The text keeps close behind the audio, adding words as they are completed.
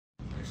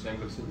Sam,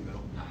 go sit in the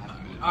middle.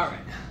 All right.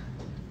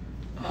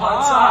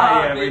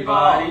 Hi,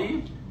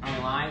 everybody. Are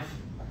we live?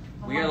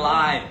 We are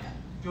live.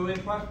 Do we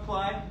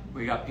play?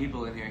 We got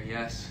people in here,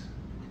 yes.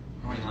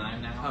 Are we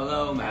live now?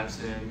 Hello,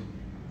 Madison.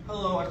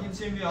 Hello, I can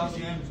see me all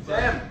James.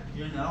 Sam.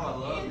 You know I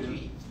love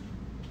you.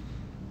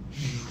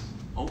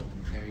 Oh,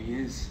 there he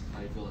is.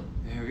 How you feeling?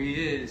 There he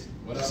is.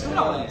 What up, Come man?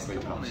 on,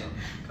 Wait, come on in.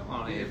 Come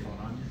on in. Phone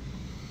on you.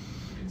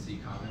 You can see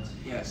comments.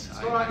 Yes.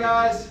 What's going on,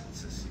 guys? Hey,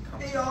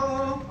 Hey,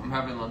 y'all. I'm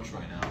having lunch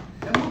right now.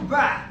 And we're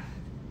back.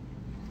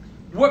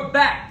 We're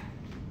back.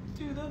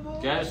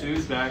 Guess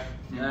who's back?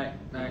 Back.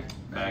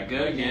 Back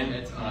again.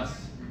 It's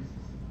us.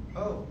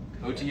 Oh.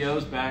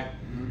 OTO's back.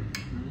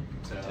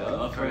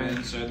 Tell a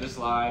friend, share this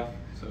live.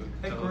 So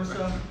Hey, tell a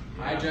friend. Carissa.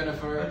 Hi,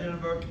 Jennifer. Hi,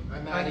 Jennifer. Hi,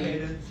 Hi, Maddie.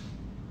 Cadence.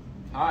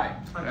 Hi.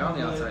 Hi, Right on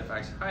the Colin. outside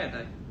facts. Hi,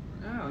 Ed.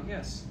 Oh,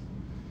 yes.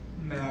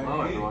 Mary.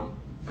 Hello, everyone.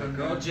 Our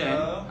girl Jen.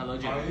 Hello,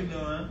 Jen. How are you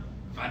doing?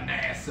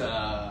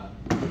 Vanessa.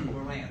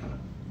 Miranda.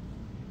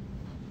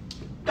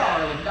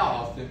 Darling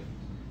Dawson.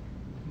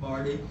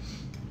 Marty.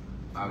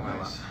 I'm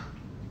nice.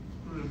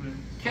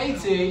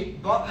 Katie.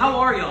 How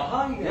are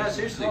y'all? Yeah,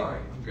 seriously. Sorry.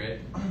 I'm great.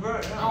 I'm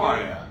good. How are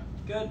you?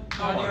 Good.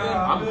 How are you?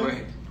 I'm good.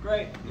 great.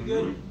 Great. You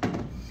good?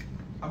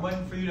 I'm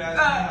waiting for you to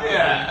ask me.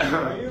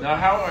 Yeah. Now,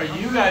 how are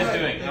you guys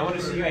doing? I want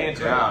to see you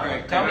answer. Yeah.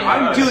 Greg, tell me.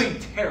 I'm how doing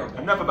terrible.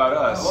 Enough about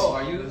us. Oh,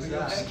 are you? What's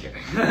that? Just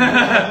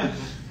kidding.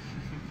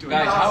 Doing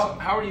Guys, awesome.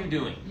 how are you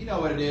doing? You know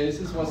what it is.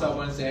 This is What's Up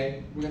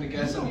Wednesday. We're gonna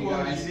guess on you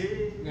guys.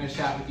 We're gonna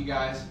chat with you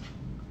guys.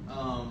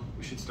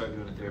 We should start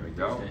doing a therapy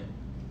Go. Thursday.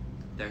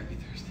 Therapy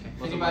Thursday.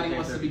 If anybody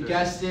wants to be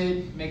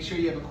guested, make sure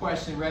you have a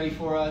question ready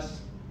for us.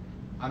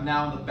 I'm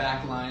now on the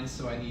back line,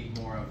 so I need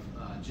more of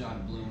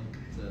John Bloom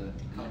to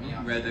help me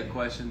out. Read the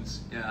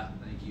questions. Yeah.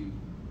 Thank you.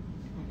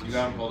 You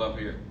got them pulled up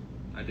here.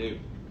 I do.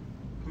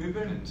 We've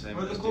been. And same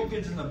We're the with cool Steve.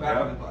 kids in the back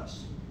Yeah. of the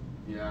bus.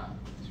 Yeah.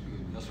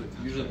 That's what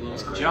Usually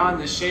blows. John,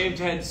 the shaved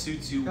head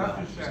suits you well.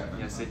 Dr. Shay.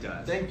 Yes, it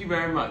does. Thank you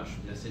very much.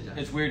 Yes, it does.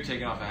 It's weird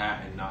taking off a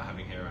hat and not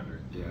having hair under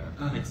it.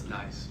 Yeah. It's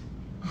nice.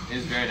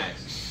 It's very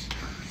nice.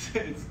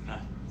 It's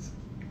nice.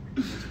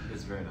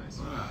 It's very nice.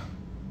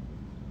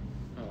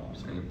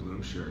 And a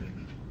blue shirt.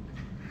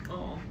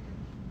 Oh.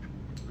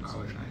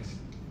 Oh, nice.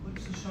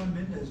 What's the Shawn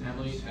Mendes news?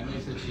 Emily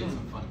said she had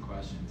some fun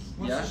questions.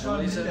 What's Yeah, the Shawn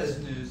Emily said- Mendes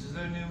news? Is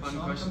there a new Fun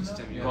song questions,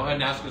 coming Tim. out? Go ahead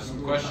and ask us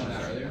some questions.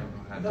 Are there? I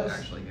don't have That's- to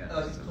actually get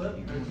Like a clip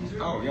or a teaser?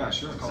 Oh, yeah,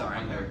 sure. Sorry.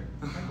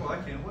 Cool,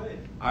 I can't wait.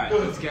 All right,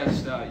 let's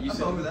guess. You I'm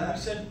said. over that.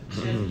 You said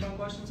she had fun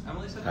questions.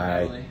 Emily said.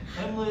 Hi. Emily.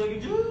 Emily, look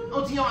at you.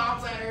 OTO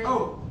Outsiders.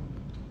 Oh,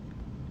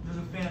 there's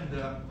a fan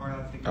that I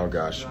have to Oh,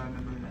 gosh. that I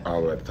remember now.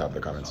 All the way at the top of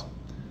the comments.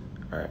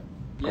 All right.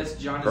 Yes,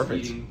 John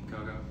Perfect. is eating.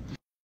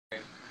 Go.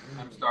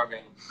 I'm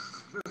starving.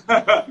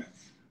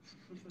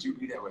 Do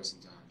be that way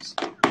sometimes.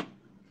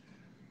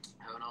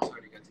 Everyone else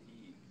already got to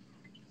eat.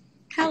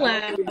 Hello.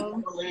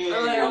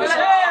 Hello.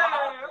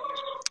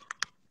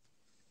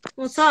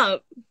 What's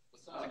up?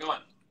 How's it going?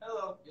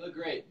 Hello. You look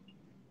great.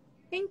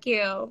 Thank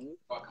you.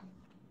 Welcome.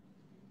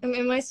 I'm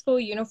in my school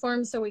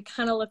uniform, so we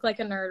kind of look like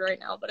a nerd right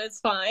now, but it's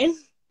fine.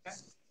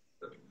 That's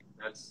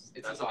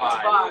It's that's a a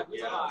vibe. vibe.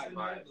 It's a Yeah, vibe. it's a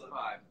vibe. It's a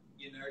vibe.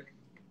 You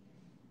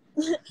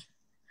nerd.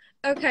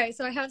 Okay,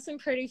 so I have some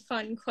pretty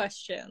fun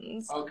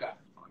questions. Okay.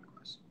 Fun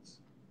questions.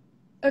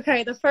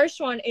 Okay, the first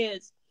one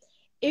is,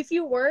 if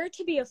you were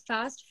to be a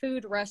fast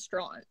food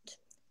restaurant,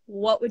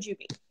 what would you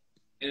be?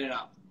 In and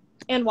out.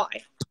 And why?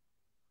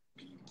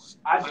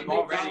 I'm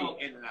already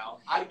in and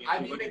out. I'd If be you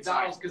look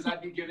McDonald's inside. because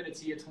I'd be giving it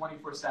to you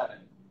 24/7.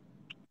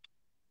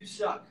 You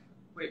suck.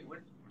 Wait, what?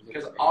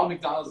 Because all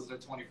McDonald's are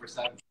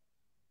 24/7.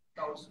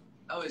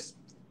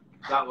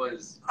 That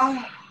was.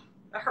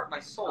 That hurt my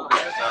soul.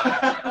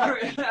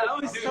 That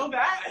was so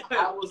bad.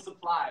 I will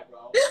supply,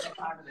 bro.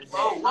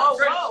 Whoa.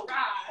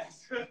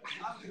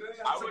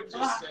 I would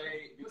just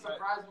say, You because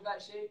surprised with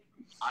that shake?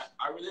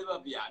 I really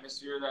love the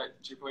atmosphere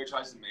that Chick-fil-A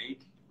tries to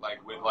make.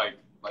 Like, with, like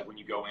when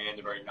you go in,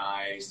 they're very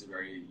nice, they're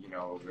very,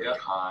 very Yep.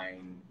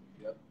 kind.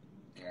 Yep.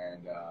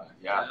 And,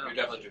 You're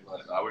definitely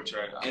Chick-fil-A. I would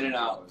try. In and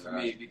out for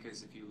me,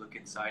 because if you look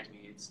inside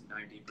me, it's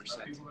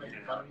 90% in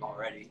and out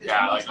already.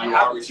 Yeah, like you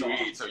are what you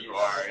eat, so you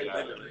are. Yeah.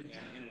 Literally,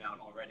 in and out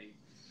already.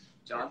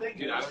 John?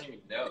 Dude, I don't even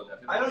know. That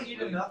I don't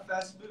eat enough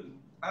fast food.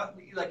 I don't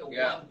eat like a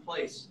Yeah. one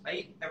place. I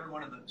eat every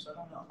one of them, so I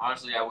don't know.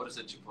 Honestly, I would have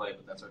said Chick-fil-A,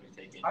 but that's already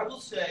taken. I will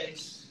say.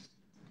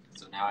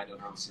 So now I don't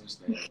know the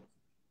Tuesday.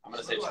 I'm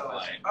gonna say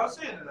Chick-fil-A. I'll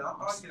say it now.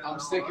 I like it I'm now.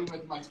 sticking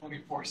with my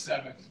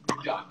 24/7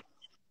 McDonald's.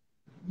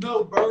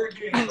 No, Burger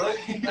King. Burger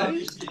King got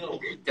this deal.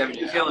 Devin,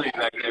 you're killing me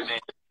back there, man.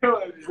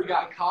 We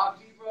got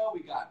coffee, bro.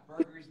 We got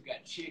burgers. We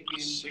got chicken.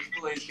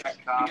 Chick-fil-A's got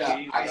We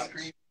coffee. got ice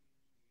cream.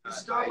 Is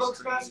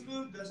Starbucks fast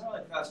food? That's not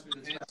like fast food.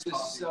 It's It's fast just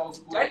coffee.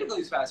 so cool Technically,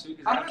 it's fast food.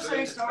 'Cause I'm that's gonna say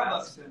food, it's fast.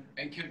 Starbucks then.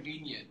 and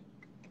convenient.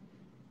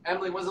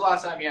 Emily, when's the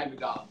last time you had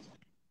McDonald's?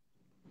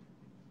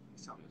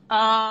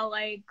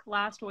 Like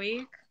last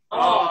week.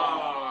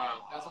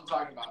 Oh. That's what I'm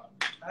talking about.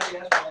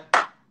 Yes,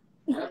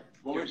 man.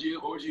 What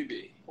would you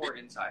be? Pour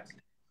inside.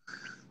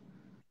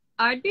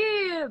 I'd be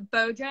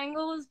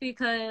Bojangles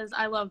because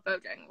I love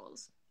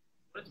Bojangles.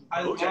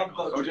 I love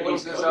Bojangles Bojangles.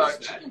 is a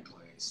chicken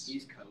place.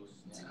 East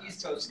Coast.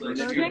 East Coast Dude,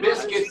 slice. Okay.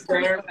 Biscuits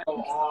there.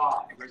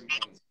 Oh,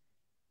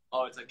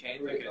 Oh, it's a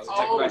cane. It's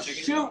oh fried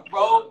chicken. shoot,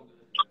 bro!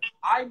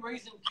 I'm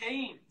Raising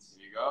Cane's.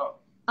 There you go.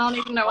 I don't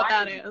even know what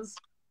that is.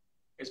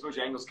 It's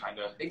Bojangles,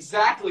 kinda.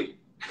 Exactly.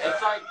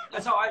 That's like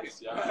that's how I do.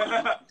 Yeah.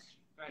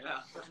 Right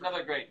now. That's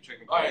another great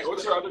chicken. All right,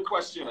 what's your other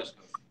question?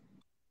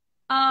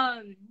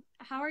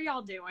 How are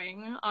y'all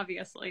doing?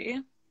 Obviously,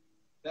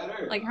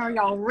 Better. like how are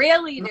y'all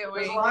really There's a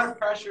doing? lot of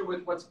pressure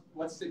with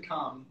what's to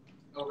come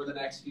over the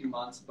next few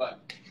months,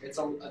 but it's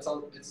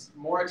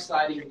more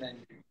exciting than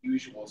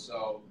usual.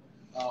 So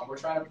we're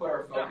trying to put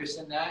our focus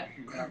in that,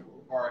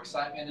 our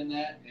excitement in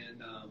that,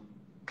 and I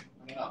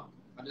don't know.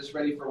 I'm just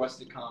ready for what's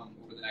to come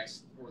over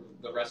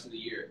the rest of the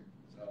year.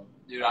 So,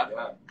 Dude,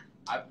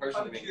 I've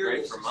personally been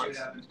great for months.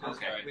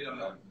 Okay. We don't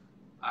know.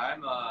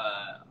 I'm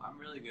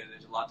really good.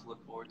 There's a lot to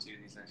look forward to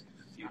these next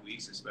few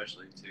weeks,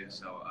 especially too.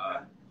 So,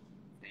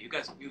 yeah, you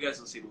guys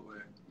will see what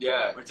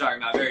we're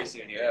talking about very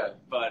soon here. Yeah.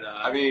 But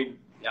I mean,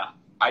 yeah.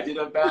 I did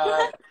a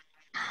bad.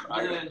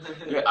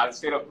 I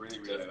stayed up really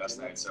late last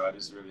night, so I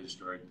just really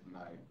destroyed my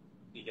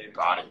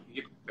body.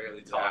 You can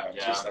barely talk.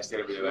 Yeah, I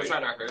stayed up really late. We're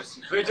trying to rehearse.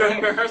 We're doing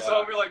rehearsal.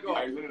 Yeah. We're like, oh,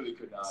 I literally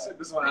could not. sit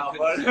this one out, I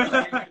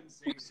bud. couldn't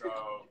sing, so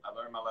I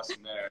learned my lesson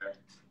there.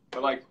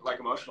 But like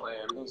emotionally,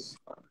 it was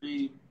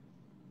pretty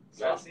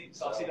Saucy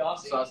Dawson.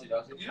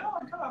 You know,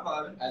 I'm kind of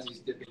vibing. as he's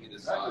dipping in the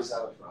sauce.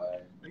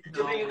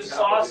 Dipping in the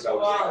sauce.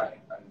 I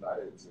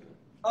invited to.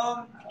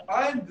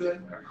 I'm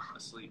good.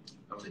 Asleep.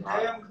 Today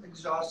I'm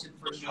exhausted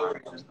for no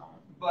reason,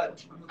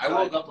 but I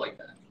woke up like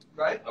that.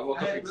 right. I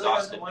woke up really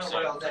exhausted haven't for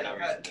went away all day. no I've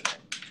had reason.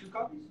 2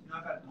 coffees. No,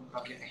 I've had 1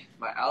 coffee.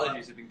 My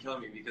allergies have been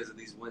killing me because of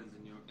these winds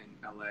in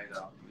LA,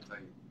 though. Let me tell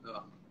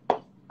you.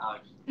 Ugh.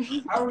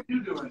 Allergies. How are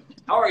you doing?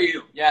 How are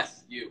you?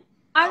 Yes, you.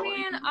 I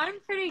mean, I'm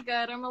pretty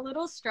good. I'm a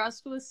little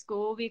stressed with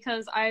school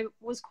because I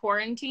was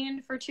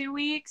quarantined for 2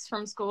 weeks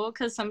from school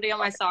because somebody on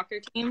my soccer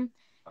team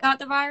got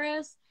the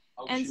virus.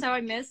 And so I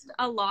missed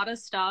a lot of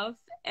stuff.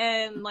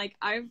 And, like,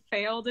 I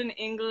failed an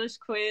English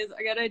quiz.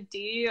 I got a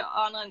D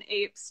on an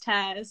APES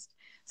test.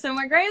 So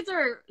my grades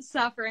are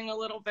suffering a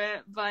little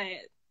bit, but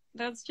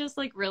that's just,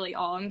 like, really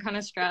all. I'm kind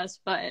of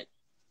stressed, but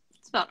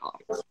it's about all.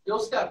 You'll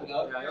step it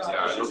up.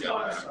 You'll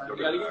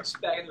gotta get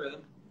back in the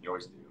rhythm. You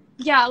always do.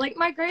 Yeah, like,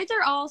 my grades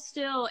are all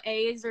still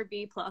A's or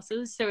B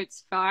pluses, so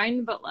it's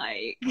fine, but,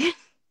 like...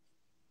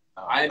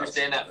 I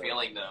understand that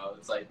feeling, though.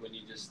 It's like when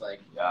you just, like,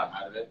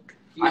 out of it.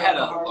 Yeah, I had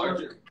a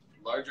hard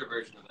larger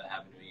version of that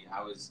happen to me.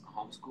 I was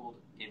homeschooled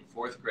in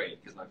 4th grade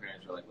because my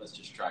parents were like, let's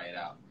just try it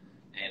out.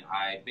 And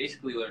I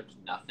basically learned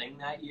nothing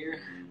that year.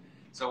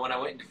 So when I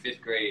went into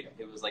 5th grade,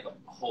 it was like a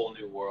whole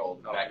new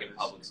world back in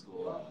public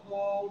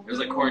school. It was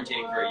like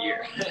quarantining for a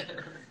year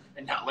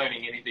and not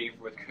learning anything in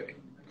 4th grade.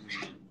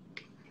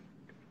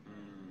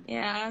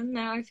 Yeah,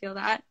 now I feel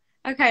that.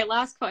 Okay,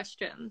 last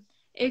question.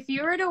 If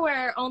you were to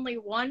wear only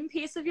one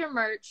piece of your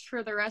merch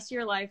for the rest of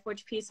your life,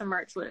 which piece of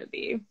merch would it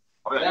be?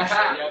 I'll bet You you shirt.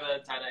 have a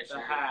tie-dye shirt.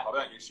 I'll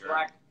bet you shirt.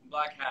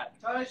 Black hat.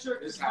 Tie-dye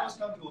shirt is This the hat. most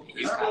comfortable.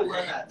 He's I don't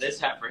wear hats. This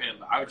hat for him,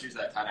 but I would choose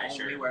that tie-dye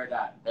shirt. Only wear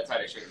that. That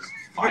tie-dye shirt is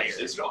fire.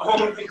 It's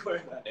Only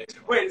wear that.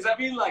 Wait, does that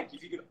mean like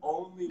if you could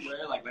only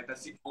wear like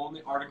that's the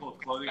only article of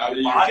clothing on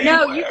your Yeah, body?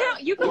 No, wear-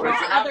 you can Or wear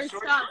is it not other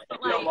short stuff, shirt?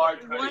 but Be a large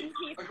like hoodie. one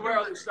piece. I can wear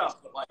other stuff,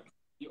 but like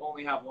you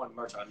only have one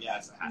merch on. Yeah,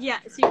 it's a hat.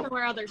 Yes, you can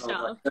wear other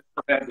stuff.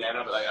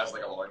 Bandana, but like that's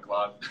like a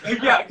loincloth.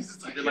 Yeah, because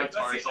it's like, You're like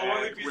that's the Tarzan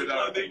only piece of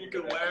without- clothing you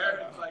can wear.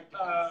 It's like,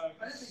 I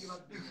didn't think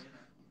about doing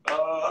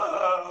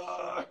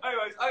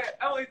anyways, okay,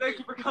 Emily, thank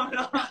you for coming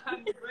on.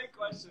 Great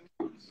question.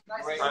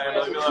 Nice Right. to All right, see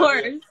love you. you, Of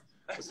course.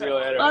 We'll see you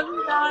later. Love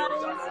you guys.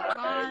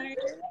 Bye.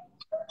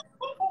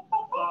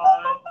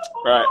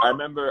 Right, I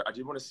remember. I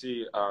did want to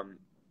see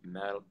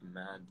Mad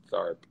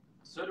Tharp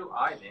So do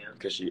I, man.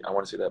 because I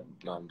want to see that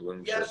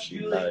Bloom shirt Yes, she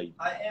Julie, made.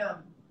 I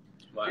am.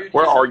 Dude,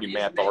 Where is- are you, is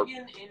Matt Thorpe?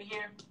 Megan in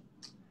here?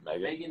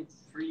 Megan. Megan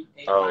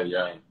 3859. Oh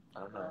yeah. I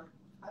don't know.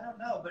 I don't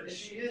know, but if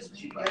she is,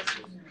 she gets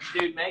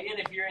Dude, Megan,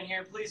 if you're in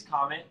here, please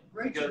comment.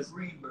 Rachel Because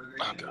Greenberg.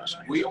 Oh gosh.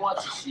 we want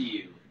to see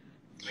you,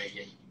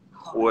 Megan.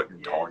 What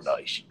in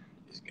tarnation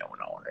is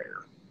going on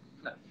there?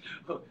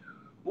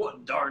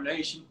 What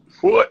darnation?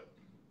 What?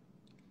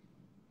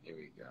 Here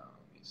we go.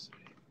 Let me see.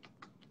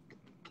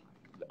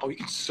 Oh, you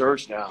can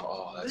search now.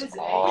 Oh, that's Listen,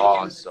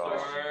 awesome.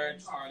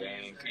 Search.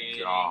 Thank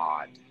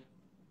God.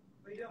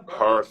 What are you doing, bro?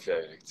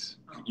 Perfect.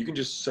 You can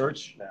just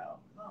search now.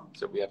 Oh.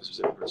 So we have a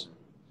specific person.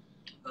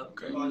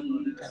 Okay.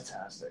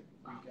 Fantastic.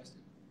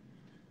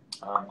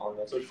 On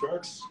that search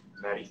tracks,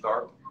 Maddie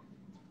Tharp.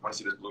 I want to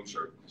see this Bloom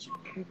shirt.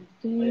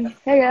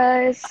 Hey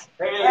guys,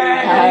 Hey!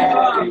 Hi.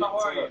 How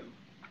are you?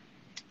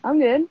 I'm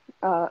good.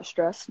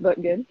 Stressed,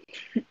 but good.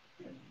 Feeling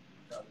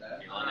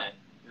it.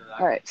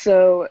 Alright,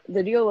 so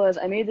the deal was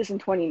I made this in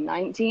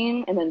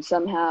 2019, and then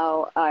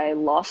somehow I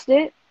lost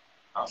it,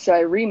 Oh. so I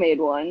remade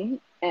one,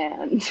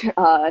 and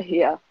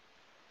yeah,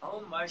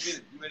 Oh my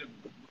goodness. You made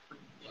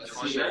Let's a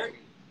see shirt?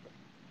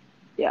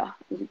 yeah,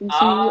 as you can see,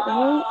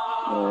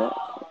 Oh,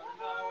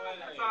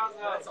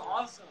 that's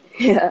awesome.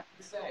 yeah.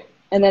 Say.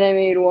 And then I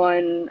made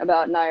one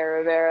about Naya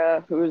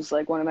Rivera, who's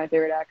like one of my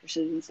favorite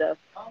actresses and stuff.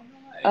 Oh,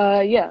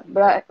 nice. Yeah,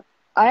 but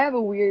I have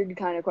a weird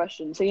kind of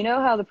question. So you know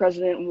how the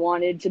president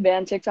wanted to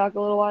ban TikTok a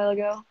little while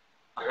ago?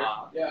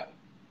 Yeah.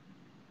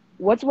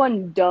 What's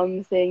one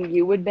dumb thing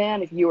you would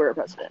ban if you were a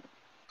president?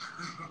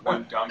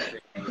 One dumb thing.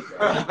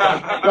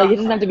 Like, it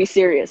doesn't have to be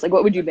serious. Like,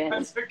 what would you ban?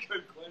 That's a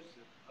good question.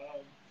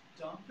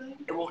 Dumb thing?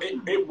 Well,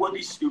 it would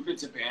be stupid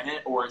to ban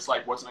it, or it's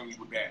like what's something you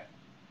would ban?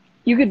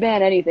 You could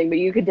ban anything, but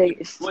you could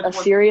take a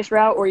serious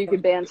route, or you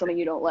could ban something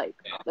you don't like.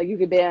 Like, you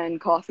could ban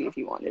coffee if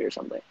you wanted or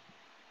something.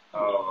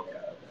 Oh, okay.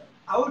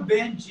 I would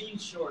ban jean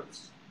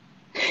shorts.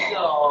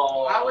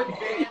 No. I would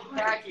ban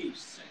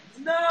khakis.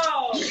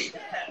 No!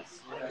 Yes!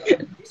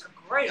 These are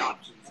great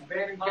options.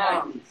 Banning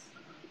khakis.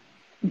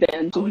 Ban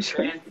I would t-shirt.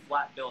 ban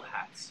flat bill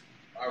hats.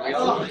 Are we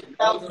Oh,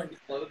 all doing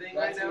clothing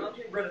right now?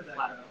 Get rid of that.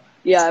 Guy.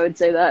 Yeah, I would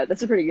say that.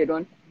 That's a pretty good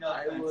one. No,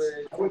 I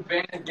would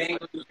ban gang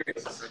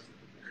leaders.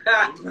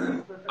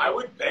 I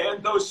would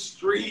ban those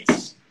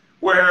streets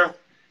where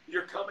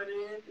you're coming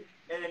in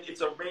and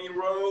it's a main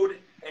road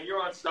and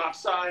you're on stop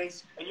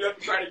signs and you have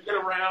to try to get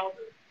around,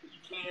 but you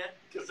can't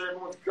because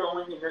everyone's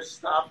going and you're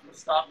stopping,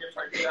 you're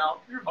trying to get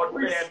out. I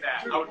would ban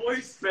that. I would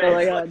ban Oh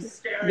my god.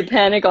 The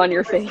panic on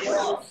your face.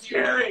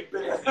 Scary,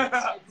 man.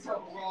 I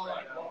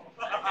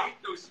hate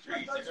those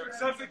streets. It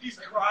sounds like he's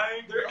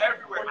crying. They're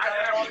everywhere. I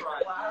am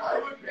crying. I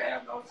would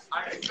ban those.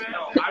 I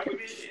would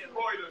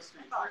destroy those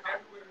streets. They're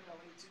everywhere.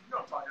 You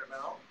know what I'm talking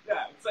about?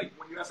 Yeah, it's like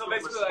When you have so to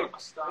basically like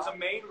stop. there's a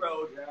main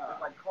road with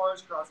like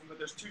cars crossing, but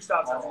there's 2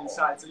 stop signs on each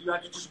side, so you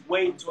have to just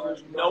wait until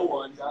there's no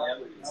one.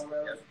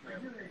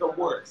 The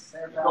worst.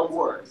 The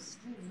worst.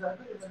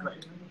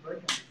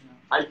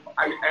 I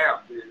am,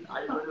 dude.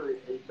 I literally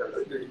hate those.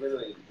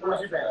 Literally. What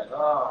would you ban?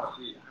 Oh,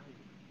 gee.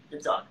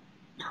 Good talk.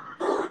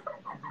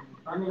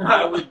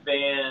 I would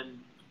ban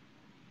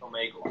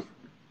Omegle.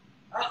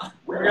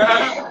 We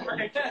had a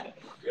great time.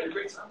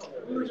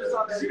 We were just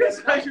on that. You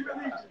guys actually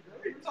really.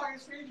 We were talking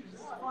to strangers. This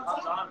is fun.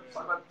 Talk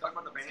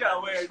about the band. It's kind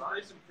of weird.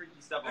 There's some freaky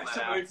stuff on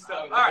that. Weird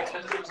stuff. All right.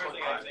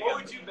 What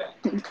would you bet?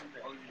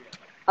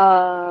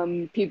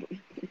 People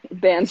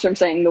bans from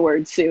saying the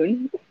word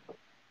soon.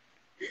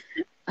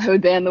 I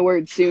would ban the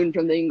word soon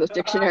from the English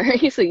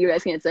dictionary, so you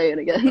guys can't say it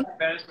again.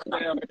 I've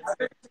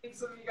seen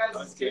some of you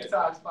guys'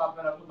 TikToks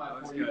popping up on my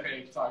For You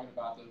page talking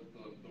about the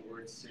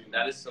word soon.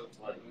 That is so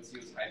funny. Let's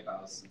use hype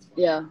house. It's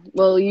funny. Yeah,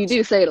 well, you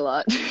do say it a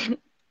lot. We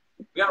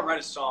gotta write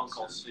a song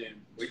called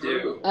Soon. We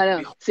do. I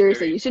know.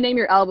 Seriously, you should name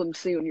your album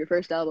Soon, your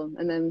first album,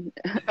 and then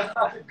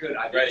Good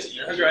idea. Ready.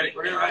 You guys ready?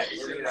 We're gonna write it.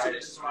 We're gonna write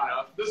it.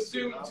 The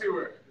Soon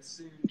Tour.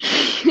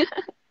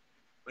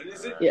 When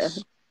is it? yeah,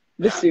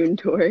 the Soon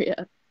tour.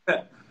 Yeah,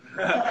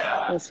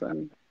 that's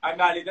funny. I'm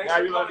Maddie. Thanks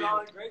for we love coming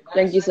on. Great.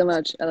 Thank you so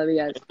much. I love you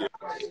guys.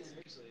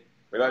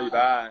 We love you.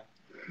 Bye.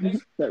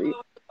 Love you.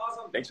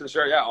 Awesome. Thanks for the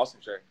shirt. Yeah, awesome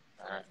shirt.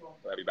 All right.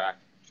 Love you back.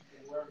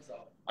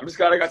 I'm just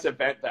glad I got to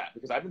vent that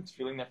because I've been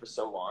feeling that for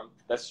so long.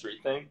 That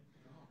street thing.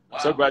 I'm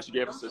so glad you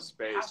gave us this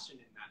space.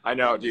 I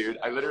know, dude.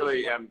 I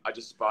literally am. I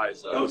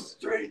despise those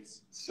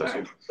streets.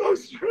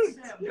 Those streets.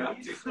 Yeah.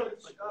 See if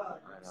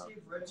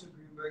Rachel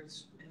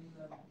Greenberg's in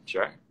the.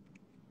 Sure.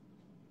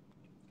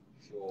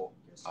 Sure.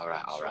 All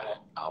right.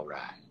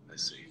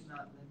 Let's see. She's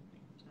not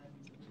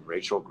in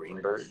Rachel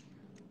Greenberg.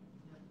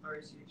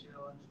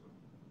 RCHL.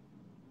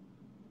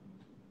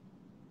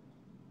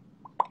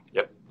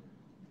 Yep.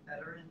 Add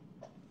her in.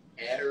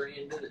 Add her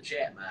into the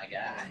chat, my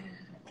guy.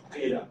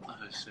 Yeah.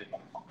 Let's see.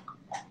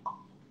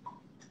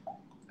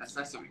 That's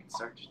nice that we can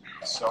search.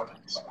 So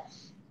nice.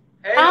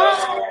 Hey,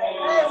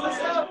 Hi.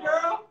 what's up,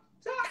 girl?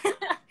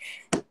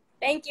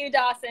 Thank you,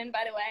 Dawson,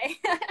 by the way.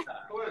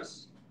 Of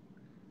course.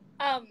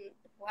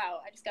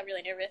 Wow, I just got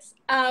really nervous.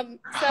 So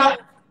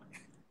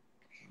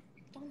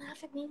don't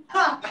laugh at me.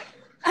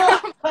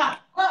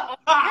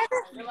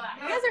 You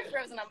guys are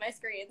frozen on my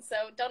screen, so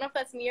don't know if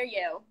that's me or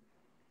you.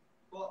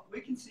 Well, we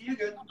can see you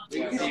good. We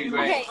can see you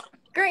great. Okay,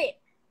 great.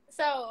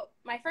 So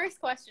my first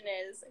question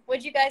is: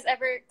 would you guys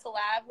ever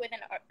collab with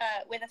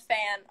a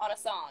fan on a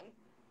song?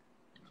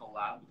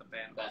 Collab with the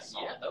band.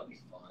 Yeah, that would be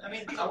fun. I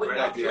mean, I would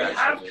not do We that.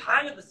 have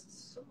kind of a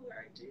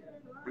similar idea.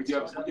 We do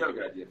have a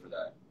good idea for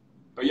that.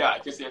 But yeah, I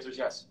guess the answer is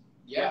yes.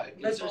 Yeah,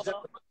 Let's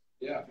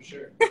yeah, for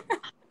sure.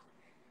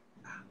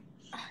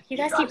 You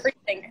guys keep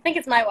breathing. I think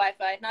it's my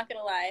Wi-Fi. Not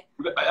gonna lie.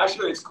 But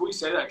actually, it's cool you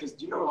say that because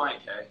do you know Ryan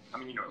K? I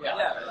mean, you know. Yeah.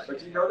 Ryan K, but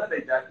do you know that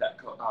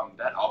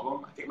that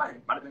album? I think might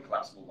have been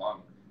Collapsible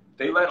Lung.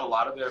 They let a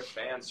lot of their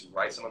fans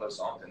write some of those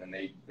songs, and then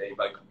they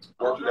like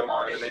worked with them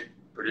on it, and they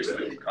produced it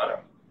and cut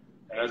them.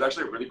 And it was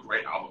actually a really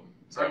great album.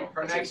 So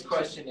Her next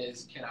question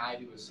is, can I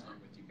do a song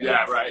with you guys?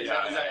 Yeah, right.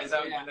 Yeah. Is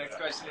that what your next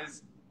question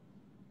is?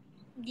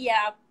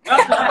 Yeah.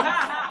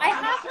 I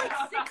have like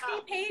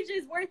 60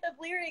 pages worth of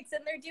lyrics,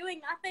 and they're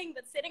doing nothing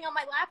but sitting on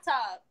my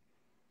laptop.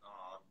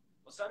 Well,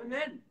 send them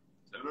in.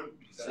 Send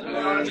Send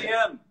them on a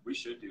DM. We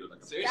should do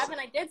like a Devin,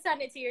 I did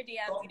send it to your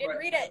DMs. You didn't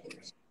read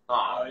it.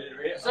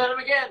 Send them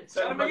again.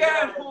 Send them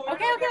again.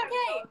 Okay.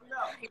 I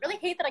really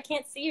hate that I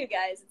can't see you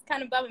guys. It's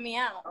kind of bumming me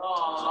out.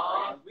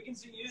 Aww. We can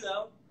see you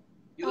though.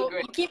 You look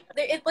great.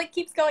 It like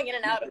keeps going in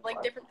and out of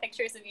like different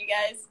pictures of you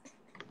guys.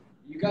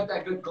 You got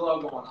that good glow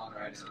going on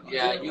right now.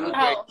 Yeah, you look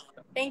great. Oh,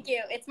 Thank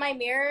you. It's my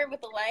mirror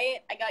with the light.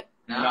 I got.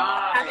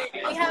 Nice.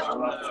 We have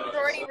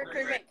sorority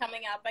recruitment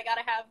coming up. I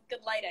gotta have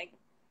good lighting.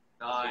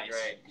 Nice.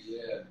 Great.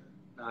 Yeah.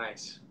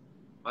 Nice.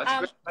 Well, that's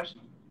a good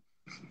question.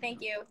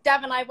 Thank you,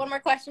 Devin. I have one more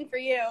question for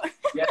you.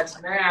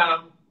 Yes,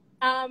 ma'am.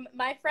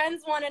 My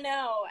friends want to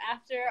know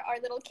after our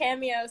little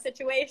cameo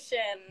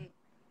situation,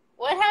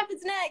 what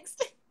happens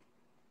next?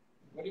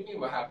 What do you mean?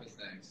 What happens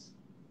next?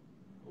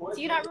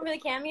 Do you not remember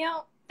the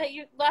cameo that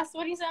you last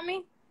one you sent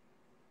me?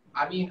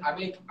 I mean, I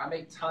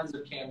make tons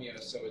of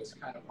cameos, so it's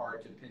kind of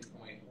hard to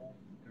pinpoint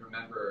and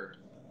remember.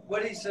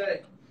 What did he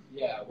say?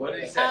 Yeah. What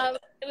did he say?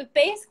 It was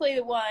basically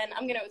the one.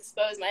 I'm gonna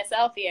expose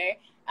myself here.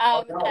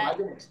 Oh, no, I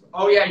didn't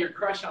oh yeah, your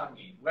crush on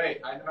me.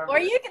 Wait, I remember. Or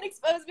you can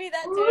expose me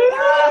that too.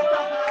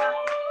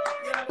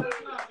 Yeah,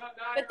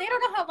 But they don't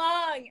know how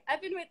long.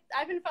 I've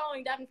been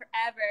following Devin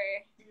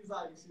forever. She's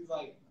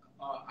like,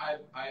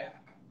 I've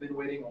been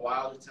waiting a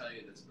while to tell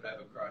you this, but I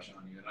have a crush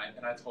on you,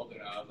 and I told her,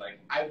 I was like,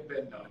 I've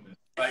been known this.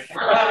 Like,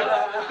 but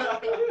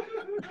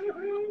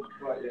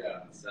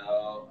yeah.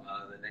 So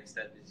the next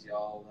step is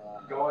y'all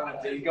Go on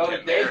a date. Go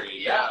to married,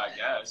 yeah, I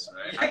guess,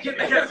 right? get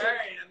married.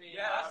 I mean,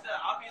 that's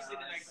obviously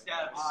the next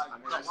step. I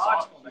mean,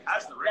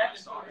 that's the ring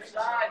song. Dude,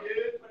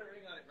 put a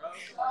ring on it, bro.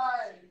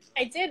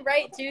 I did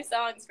write 2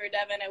 songs for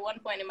Devin at one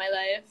point in my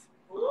life.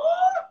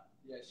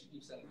 Yeah, she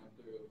keeps sending them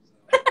through.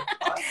 So.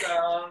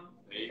 Awesome.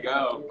 There you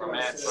go,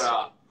 romance.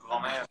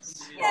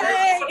 Romance. Yay!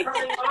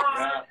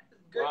 Yeah.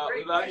 Well,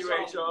 we love you,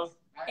 Rachel.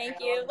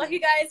 Thank you. Love you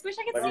guys. Wish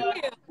I could see you.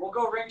 We'll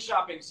go ring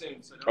shopping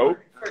soon. So Oh,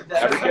 don't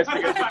worry. every gets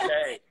to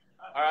day.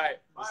 All right,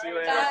 we'll see you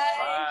later.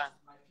 Bye.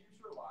 My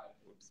future wife.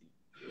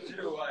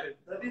 Future wife.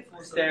 That'd be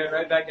full Staring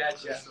right back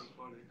at you. That's so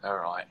funny. All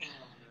right.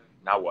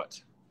 Now what?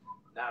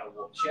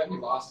 She had me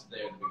lost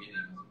there in the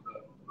beginning.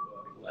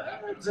 What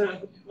happened?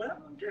 What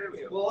happened on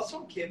Cameo? Well, also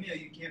on Cameo,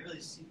 you can't really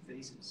see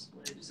faces.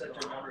 You just have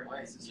to remember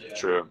faces. Yeah.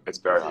 True. It's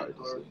very hard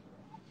to see.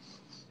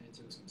 It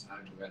took some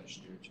time to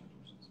register changes.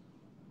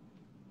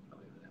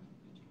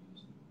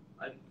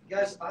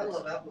 Guys, I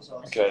love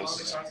applesauce. Okay. I'm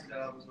excited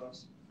about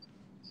applesauce.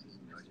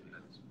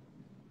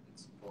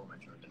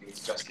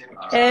 It's Justin.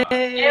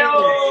 Hey.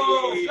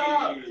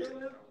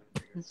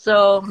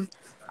 So,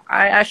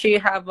 I actually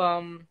have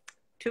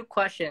 2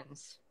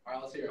 questions. All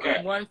right, let's hear it.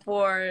 Okay. One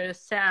for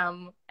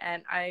Sam,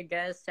 and I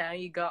guess Sam,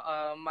 you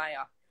got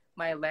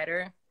my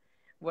letter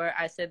where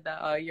I said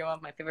that you're one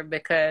of my favorite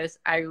because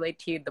I relate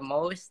to you the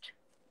most.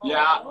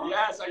 Yeah.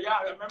 Yes. Yeah.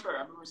 I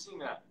remember seeing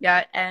that.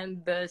 Yeah,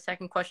 and the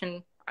second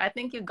question, I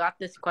think you got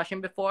this question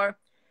before.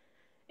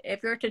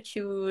 If you were to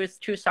choose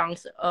 2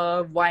 songs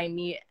of Why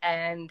Me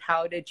and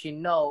How Did You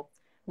Know,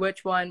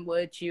 which one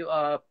would you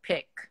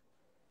pick?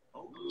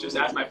 Just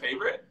as my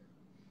favorite.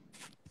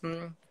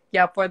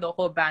 Yeah, for the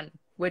whole band,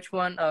 which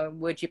one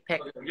would you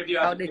pick? Okay,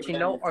 How Did You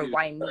Know or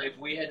Why Me? If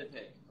we had to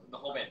pick the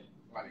whole band,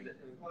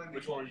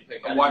 which one would you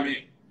pick? Why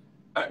me?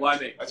 Why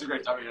me? That's a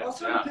great topic.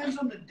 Also Yeah. depends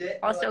on the day.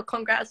 Also,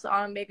 congrats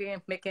on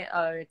making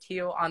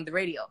Tio on the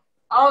radio.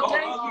 Oh,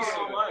 Thank you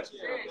so much.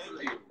 Yeah,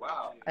 thank you.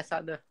 Wow. I saw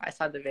the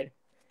video.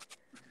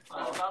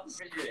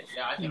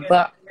 Yeah, I think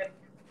But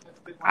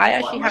I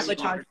actually have a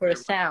challenge for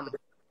Sam.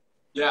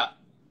 Yeah.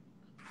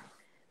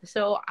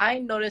 So I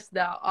noticed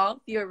that all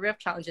of your riff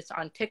challenges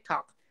on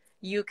TikTok,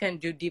 you can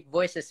do deep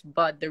voices,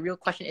 but the real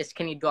question is,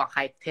 can you do a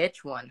high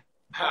pitch one?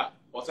 Ha.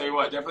 Well, I'll tell you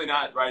what, definitely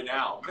not right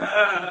now.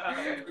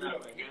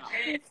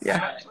 Yeah.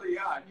 Actually,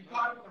 yeah. You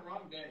caught him on the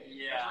wrong day.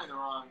 Definitely the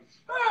wrong.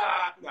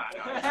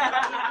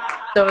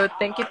 So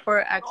thank you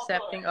for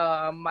accepting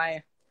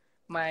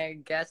my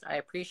guest. I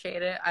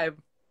appreciate it.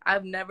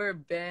 I've never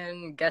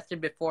been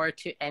guested before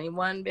to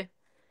anyone.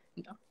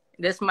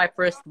 This is my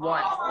first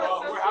one.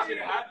 Well, we're happy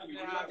to have you.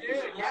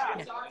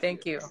 Yeah.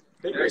 Thank you.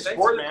 Great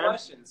sport, man.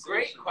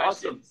 Great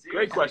Awesome. questions.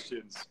 Great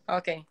questions.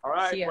 Okay. All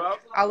right. See ya. Well,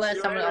 I'll let see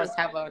you someone later. else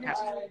have a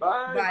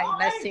Bye. Bye.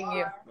 Nice seeing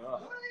you.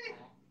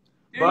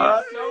 Dude,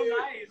 Bye. so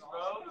nice,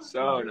 bro.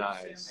 So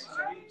nice.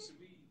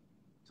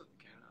 Took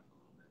the cat out a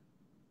little bit.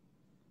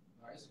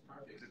 All right, it's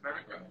perfect. It's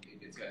perfect. It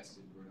gets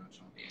tested. We're not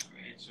trying to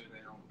Make sure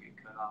they don't get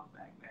cut off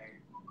back there.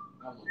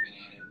 I'm looking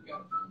at it. We got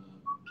to film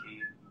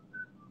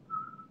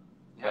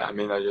Yeah, I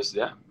mean, I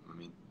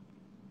mean,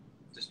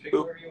 Just pick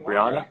Who? whoever you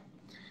want. Brianna?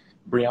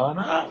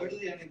 Brianna?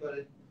 Literally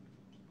anybody. I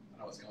don't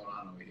know what's going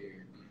on over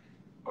here.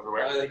 Over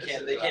where? They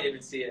can't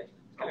even see it.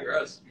 Kind of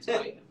gross. He's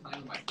playing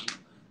with my feet.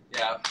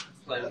 Yeah,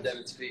 playing with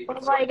Devin's feet.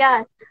 Oh my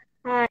god.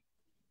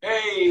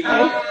 Hey!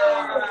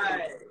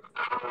 Hi.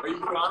 Are you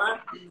Brianna?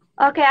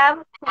 Okay, I have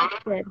a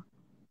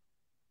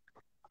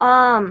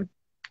question.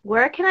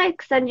 Where can I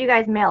send you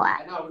guys mail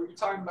I at? know, we were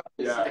talking about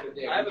this Yeah. the other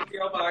day. I have a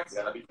PO box.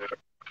 Yeah, that'd be good.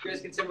 You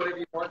guys can send whatever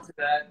you want to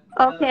that.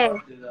 Okay.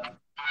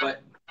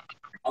 But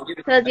I'll give it.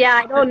 Because, yeah,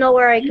 I don't know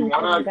where I You can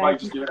send wanna you like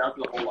guys. just give it out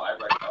to the whole live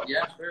right now?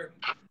 Yeah, sure.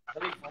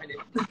 Let me find it.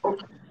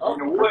 Oh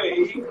no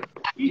way!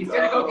 He's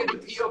going to go get the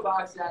P.O.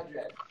 box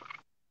address.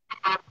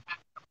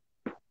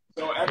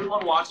 So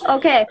everyone watching.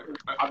 Okay.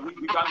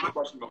 We've gotten the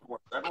question before.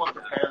 So everyone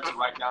prepare to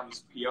write down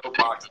this PO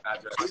box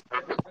address.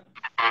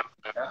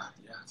 Yeah,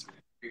 it's good.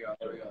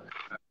 There we go.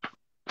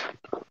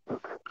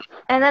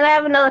 And then I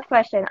have another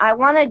question. I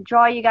want to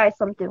draw you guys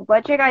something.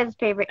 What's your guys'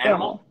 favorite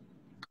animal?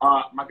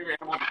 My favorite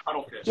animal is a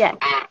cuttlefish. Yeah.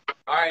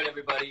 All right,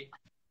 everybody,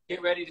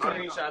 get ready to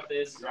screenshot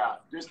this. Yeah,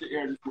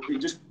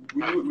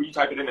 will you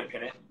type it in and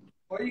pin it?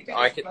 Or you can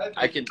I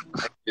can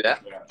do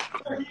that.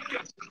 Yeah.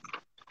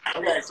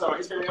 Okay, so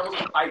his favorite animal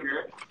is a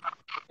tiger.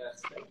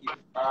 Yes, thank you.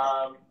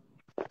 How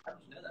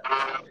did you know that?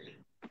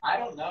 I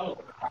don't know.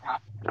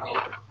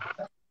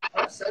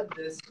 I've said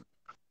this.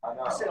 I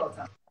know. I say it all the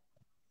time.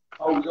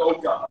 Oh,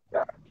 God.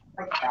 Yeah.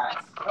 I like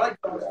cats. I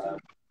like dogs too.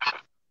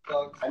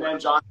 Dogs. And then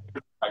John,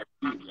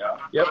 yeah.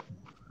 Yep.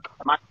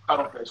 My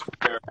cuttlefish.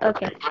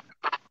 Okay.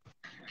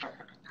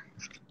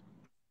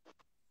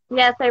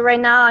 Yeah, so right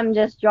now I'm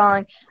just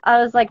drawing. I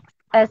was like,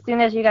 as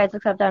soon as you guys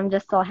accept it, I'm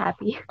just so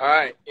happy. All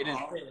right, it is.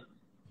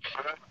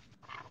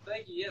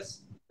 Thank you.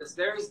 Yes.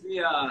 There's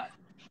the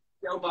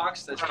PO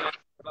box. That's the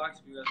box.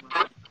 If you guys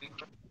want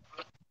to.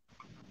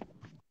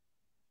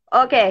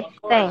 Okay,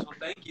 thanks. Well,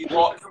 thank you.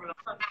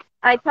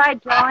 I tried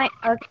drawing.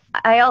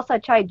 I also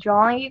tried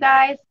drawing you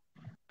guys,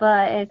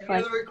 but it's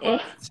like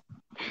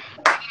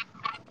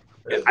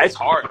It's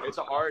hard. It's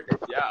a hard.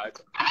 Yeah,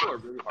 people are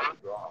really hard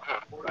to draw.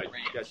 But you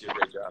guys did a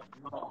great job.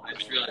 I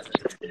just realized.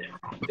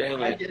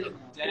 Dang it.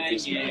 Dang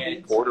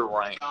it. Porter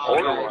ranch.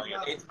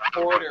 It's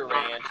Porter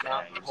Ranch,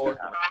 not Porter.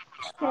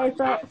 okay,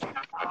 so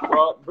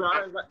Well,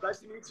 Brian, nice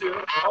to meet you.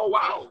 Oh,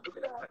 wow. Look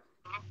at that.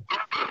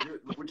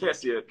 We can't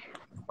see it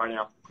right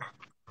now.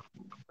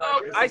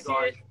 Oh, I see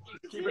it.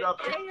 Keep it up.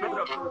 Keep it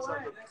up for a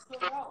second.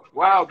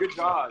 Wow, good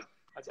job.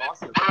 That's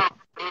awesome.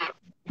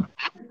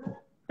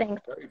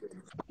 thanks. Very good.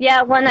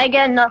 Yeah, when I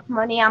get enough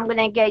money, I'm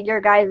gonna get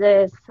your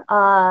guys'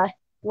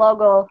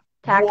 logo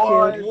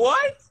tattooed.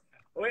 What?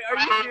 Wait, are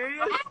you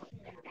serious?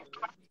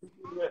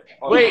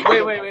 Wait.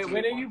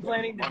 When are you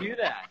planning to do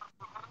that?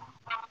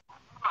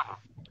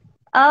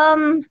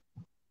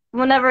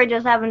 Whenever I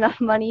just have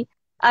enough money.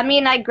 I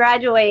mean, I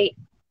graduate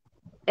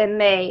in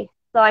May,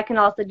 so I can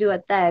also do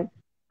it then.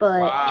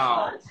 But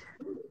Wow.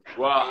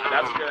 Well,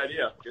 that's a good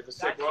idea. Get the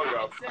sick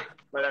logo.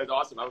 But that's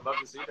awesome. I would love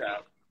to see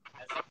that.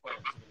 At some point,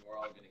 we're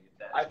all gonna get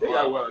that. I think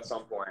I will at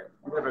some point.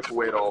 Even if it's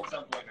way old.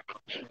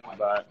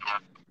 But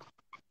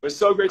it was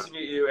so great to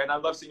meet you, and I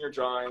love seeing your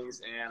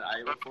drawings, and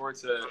I look forward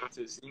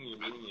to seeing you,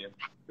 meeting you.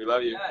 We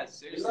love you. Yeah,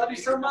 seriously. We love you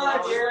so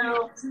much.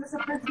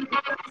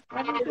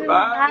 Bye.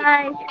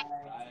 bye.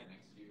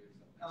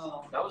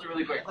 Oh, That was a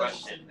really great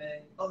question.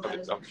 oh, that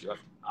is,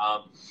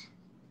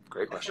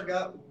 Great I question.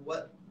 forgot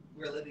what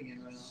we're living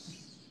in right now.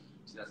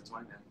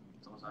 2020, man.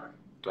 It's almost over.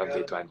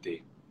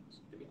 2020.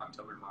 Maybe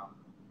October tomorrow.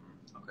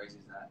 How crazy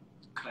is that?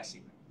 Could I see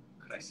that?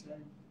 Could I see that?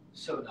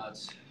 So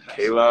nuts.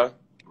 Kayla,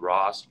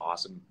 Ross,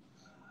 awesome.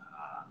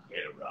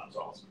 Kayla, Ross,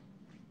 awesome.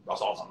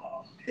 Ross, awesome.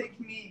 Pick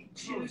me,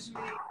 choose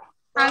me,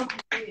 Hi. love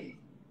me.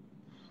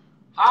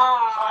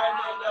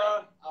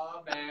 Hi,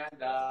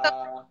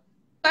 Amanda.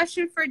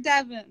 Question for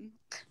Devin.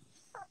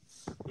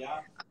 Yeah.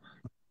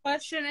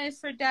 Question is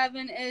for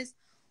Devin is,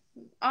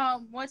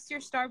 what's your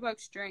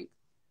Starbucks drink?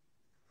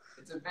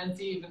 It's a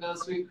venti vanilla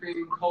sweet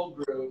cream cold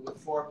brew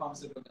with 4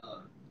 pumps of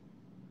vanilla.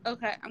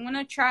 Okay, I'm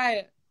gonna try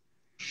it.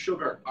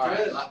 Sugar. All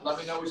right. Let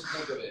me know what you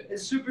think of it.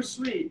 It's super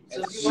sweet.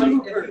 So It's if you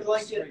super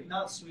like sweet. it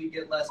not sweet,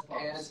 get less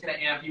And it's pumps. gonna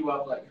amp you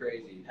up like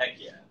crazy. Heck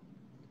yeah.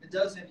 It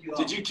does amp you up.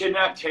 Did you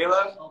kidnap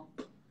Kayla? Oh.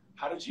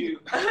 How did you?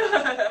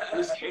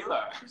 Who's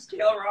Kayla? Who's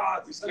Kayla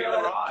Ross? Who's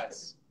Kayla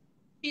Ross?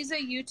 She's a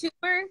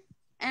YouTuber,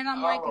 and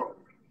I'm like, Oh,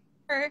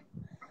 her.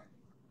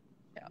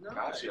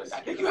 gotcha. I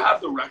think you have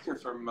the record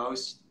for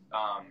most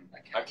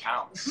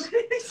accounts.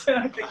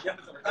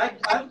 I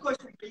have a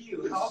question for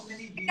you. How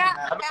many do you Yeah.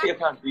 How have? many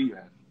accounts do you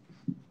have?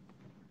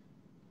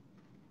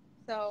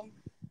 So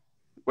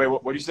Wait,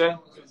 what did you say?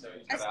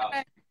 I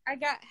said I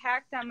got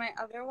hacked on my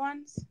other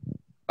ones.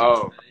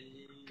 Oh,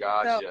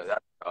 gotcha.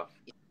 That's tough.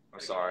 I'm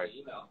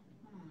sorry.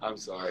 I'm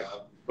sorry.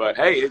 But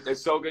hey,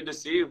 it's so good to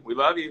see you. We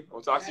love you.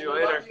 We'll talk to you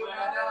later.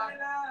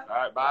 All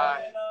right,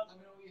 bye. Let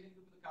me know what you think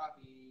of the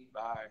copy.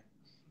 Bye.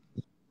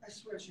 I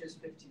swear she has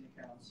 15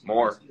 accounts.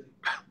 More.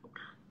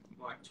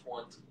 Like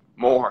 20.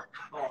 More.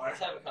 Oh, let's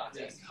have a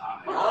contest.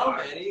 How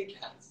many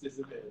accounts does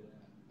it have?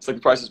 It's like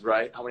the Price is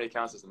Right. How many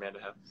accounts does Amanda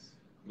have?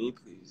 Me,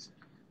 please.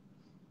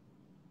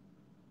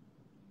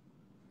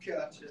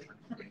 Gotcha.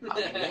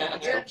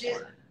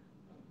 Gotcha.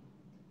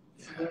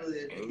 It's literally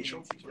a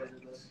Angel.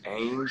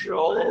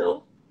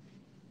 Angel. Angel.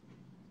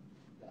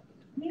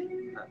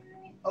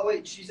 Oh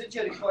wait, she said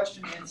you had a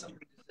question and something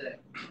to say.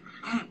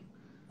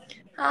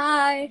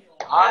 Hi.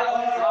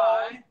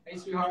 Hi. Hey,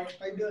 sweetheart.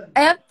 How you doing? I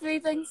have 3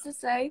 things to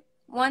say.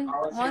 One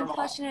let's hear 'em all.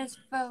 question is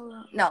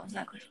for no, it's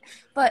not a question.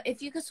 But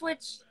if you could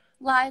switch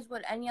lives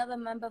with any other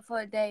member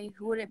for a day,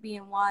 who would it be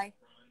and why?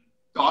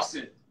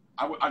 Dawson.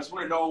 I just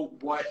want to know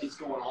what is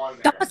going on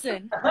there.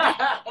 Dawson.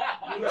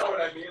 You know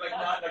what I mean?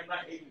 Like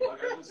not hating. Like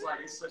I'm just like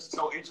it's just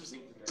so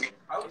interesting to me.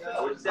 I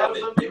was Yeah.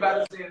 you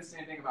about to say the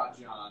same thing about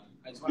John.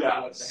 I just want to know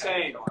Yeah, what the heck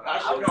same. is going on.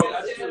 Actually, no,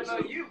 that's true.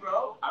 about you,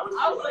 bro. I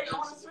was like, I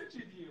want to switch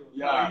with you.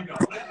 Yeah. No,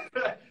 you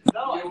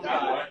No, I don't. don't.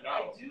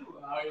 I do.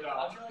 Oh, you don't.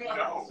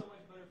 No.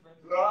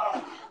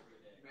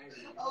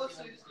 Maybe. Oh,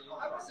 so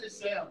I would say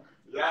Sam.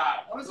 Yeah.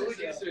 I was Who would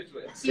you switch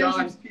with?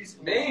 Seems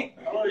peaceful. Me?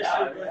 Oh,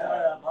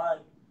 yeah.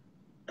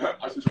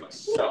 I switch with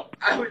myself.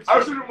 I would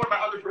switch with one of my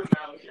other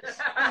personalities.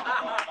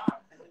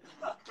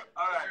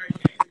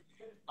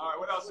 All right,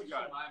 what else you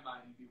got?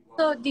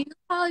 So, do you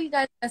know how you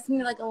guys asked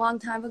me like a long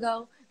time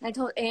ago, and I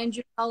told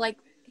Andrew how like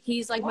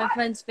he's like my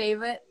friend's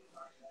favorite?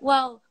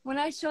 Well, when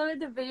I showed her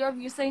the video of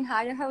you saying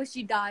hi to her,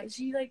 she died.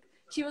 She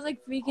was like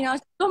freaking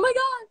out. Oh my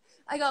god!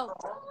 I go.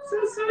 So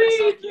sweet.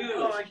 So cute.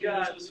 Oh my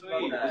god, so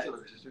sweet.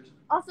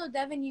 Also,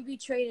 Devin, you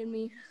betrayed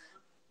me.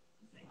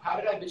 How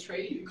did I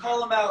betray you?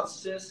 Call him out,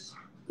 sis.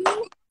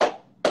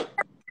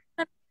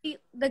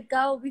 The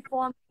girl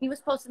before me, he was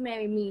supposed to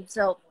marry me,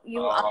 so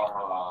you.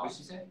 What'd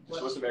she say? You're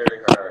supposed to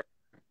marry her.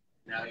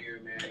 Now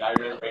you're married. Now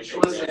you're married.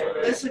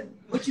 Listen,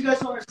 what you guys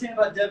don't understand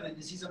about Devin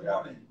is he's a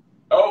Mormon.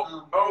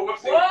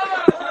 What's it? Anyway.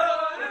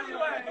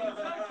 All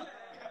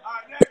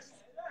right, next.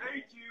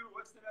 Thank you.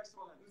 What's the next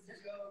one?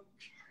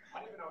 I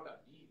don't even know what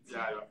that means.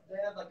 Yeah. They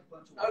have like a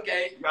bunch of.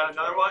 Okay. You got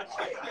another one?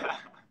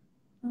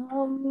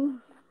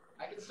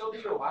 I can still be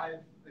your wife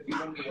if you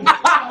want me.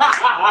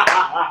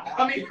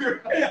 I mean,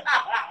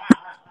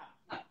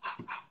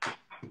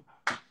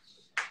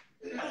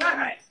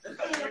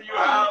 you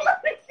have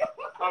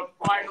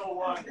a final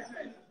one.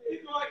 He's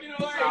walking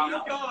away.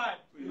 He's gone.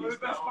 Please,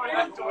 Best no. part is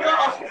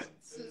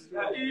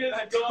he is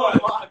gone.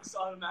 Locks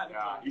automatically.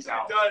 Yeah, he's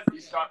out.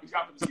 He's stopped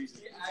for the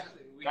season.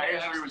 That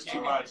injury was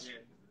too much.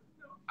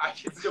 I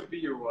can still be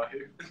your wife.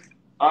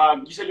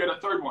 You said you had a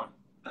third one.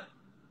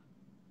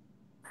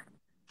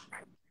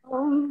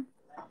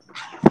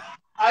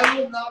 I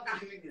will not be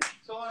doing this.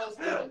 Someone else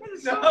do it.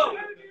 No.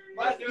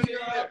 My feet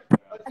are up.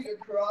 My feet are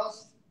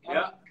crossed. I'm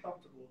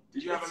comfortable.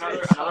 Did you have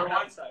another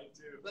one?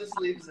 Let's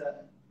leave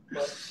that.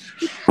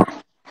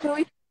 Can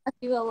we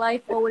real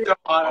life, what would it?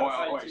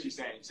 Wait, she's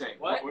saying.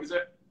 What is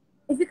it?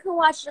 If you could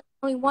watch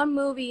only one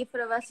movie for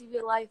the rest of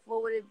your life,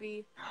 what would it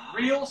be?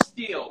 Real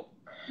Steel.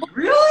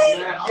 Really?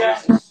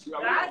 Yes. That's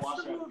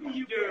the movie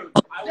you do.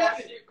 I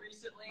watched it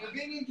recently. You're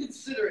being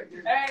inconsiderate.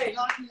 You're Hey,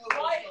 knocking over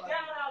quiet the spot.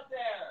 down out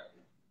there.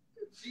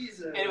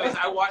 Jesus. Anyways,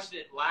 I watched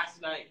it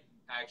last night,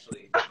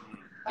 actually.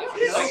 I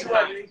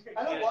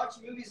don't watch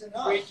movies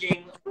enough.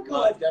 Freaking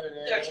God, Devin.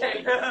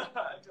 Okay. I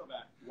feel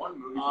bad. One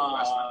movie for the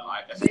rest of my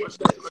life. That's too much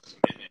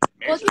commitment.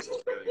 Matrix is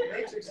really good.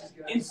 Matrix is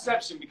good.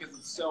 Inception, because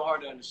it's so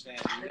hard to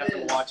understand. You have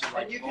to watch it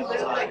like and you can all the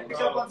literally time. like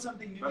pick up on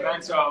something new.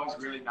 Memento is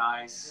really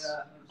nice.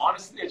 Yeah.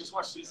 Honestly, I just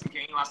watched Citizen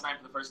Kane last night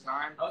for the first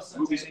time. Oh, so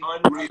Movie's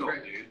exciting. unreal,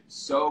 dude.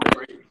 So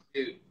great.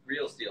 Dude,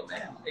 Real Steel,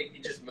 man.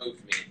 It just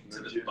moved me to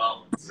the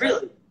bones.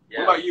 Really? Yeah.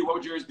 What about you? What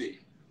would yours be?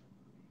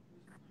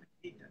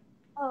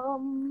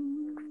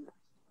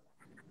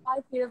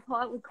 5 feet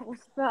apart with Cole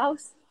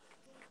Sprouse.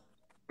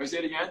 Wait, say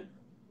it again?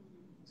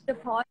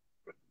 Apart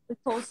with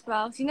Cole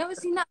Sprouse. You never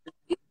seen that?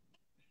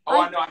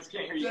 Oh, I know. I just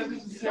can't hear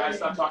you. Guys,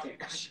 stop talking.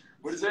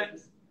 What is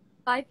it?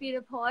 5 feet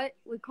apart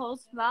with Cole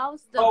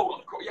Sprouse. Oh,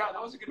 of course. Yeah,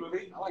 that was a good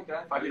movie. I like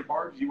that. 5 Feet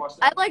Apart. Did you watch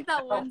that? I like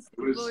that one.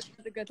 It was-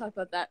 We're gonna talk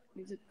about that.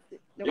 Yeah,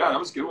 that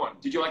was a good one.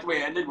 Did you like the way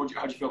it ended?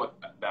 How'd you feel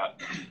about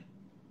that?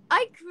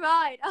 I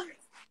cried.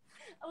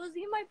 I was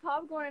eating my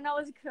popcorn and I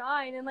was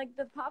crying, and like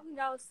the popcorn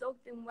got was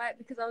soaked and wet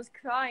because I was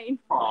crying.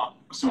 Aw,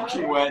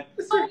 soaking wet.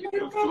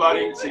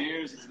 Flooding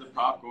tears into the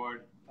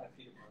popcorn.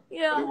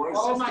 Yeah.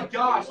 Oh my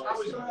gosh, I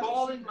was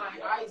bawling my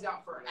eyes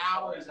out for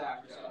hours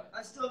after that.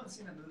 I still haven't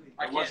seen the movie.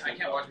 I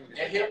can't watch movies.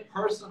 It hit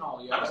personal,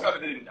 yo. I just thought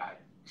that they didn't die.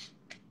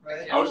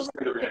 Right? I was just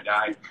scared they were going to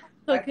die.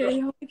 Okay,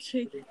 I'm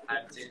shaking.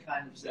 It's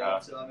kind of sad, Yeah.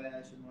 so I mean,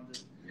 I shouldn't want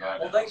to. Yeah.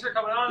 Well, thanks for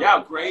coming on.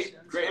 Yeah, great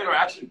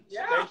interaction.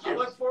 Yeah. Thank I you.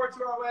 look forward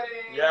to our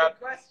wedding. Yeah.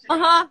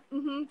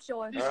 Question.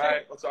 Sure. All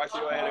right, we'll talk to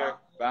you later.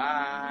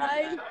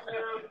 Bye.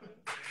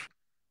 Bye.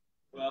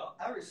 Well,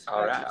 I respect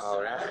All right, it.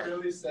 all right. I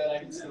really said I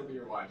can still be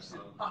your wife, so.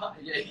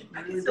 yeah,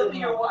 I can still be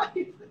your wife.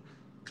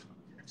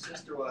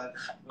 Sister wife.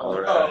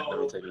 All right, let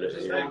me take a look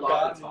Just here. make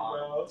God,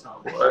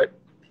 Tom. What?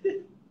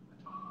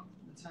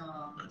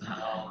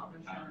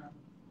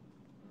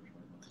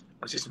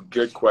 Let's see some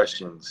good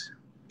questions.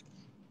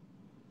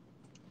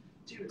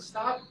 Dude,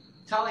 stop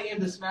telling him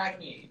to smack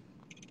me.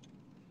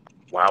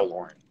 Wow,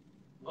 Lauren.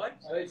 What?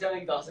 Are they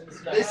telling Dawson to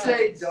smack? They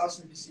say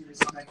Dawson, you see this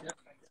smack.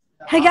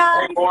 Hey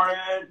guys. Hey,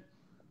 Lauren.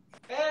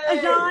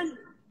 Hey, John.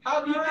 how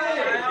have you been?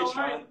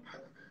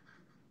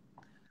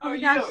 How are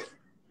Guys, you?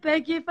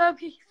 Thank you for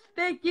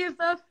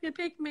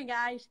picking me,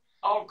 guys.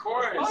 Oh, of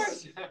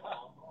course.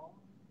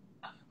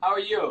 How are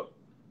you?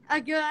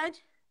 Good.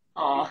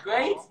 Aw.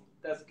 Great?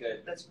 That's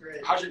good. That's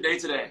great. How's your day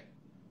today?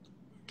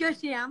 Good,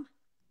 Sam.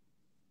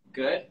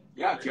 Good?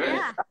 Yeah, good.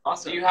 Yeah.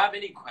 Awesome. Do you have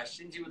any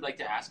questions you would like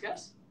to ask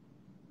us?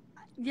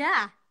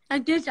 Yeah. I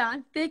did,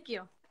 John. Thank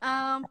you. You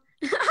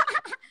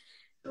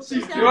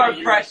are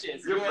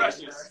precious. You're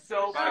precious.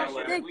 So precious.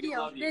 Thank We you.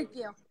 love you. Thank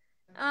you.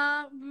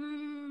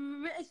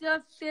 What's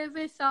your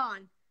favorite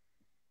song?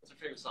 What's your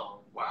favorite song?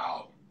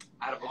 Wow.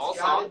 Out of It's all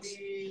gotta songs?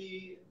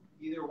 be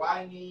either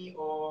Why Me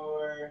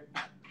or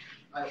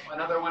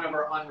another one of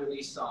our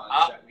unreleased songs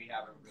that we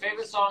haven't released.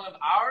 Favorite song of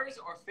ours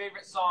or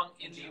favorite song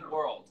in the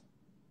world?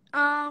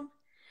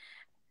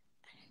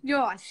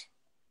 Yours.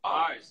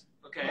 Ours.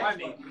 Okay. Why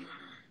me?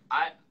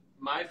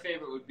 My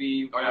favorite would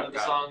be one of the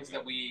songs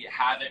that we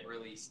haven't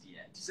released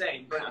yet.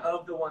 Same, but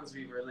of the ones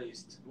we've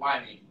released. Why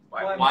me?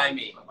 Why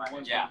me?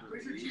 Yeah.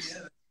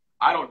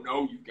 I don't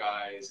know, you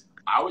guys.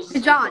 I was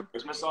listening John. to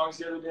Christmas songs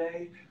the other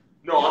day.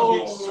 No, I'm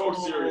being so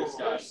serious,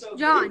 guys.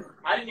 John.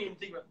 I didn't even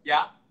think about.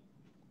 Yeah.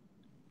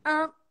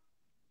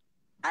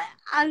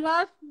 I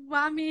love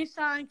Why Me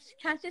songs.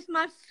 That's just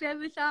my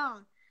favorite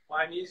song.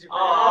 Why me is your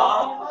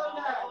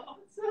Oh,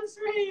 so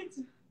sweet.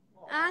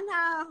 I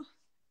know.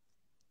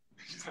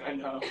 I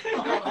know.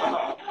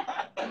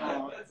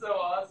 That's so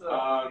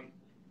awesome.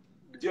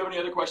 Do you have any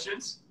other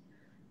questions?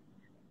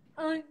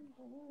 You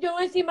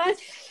want to see my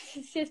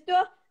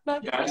sister?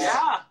 Yes.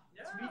 Yeah.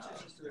 Meet your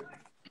sister.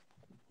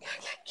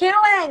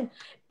 Carolyn,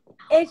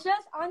 it's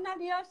just on the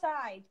other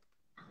side.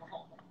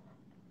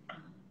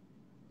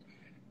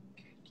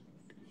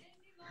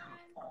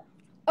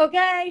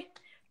 Okay.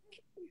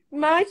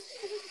 My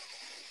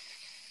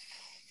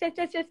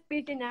sister's just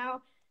busy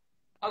now.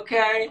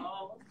 Okay.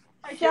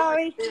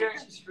 Sorry.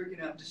 She's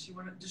freaking out. Does she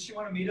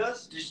want to meet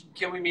us?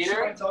 Can we meet Does she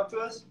her? want to talk to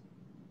us?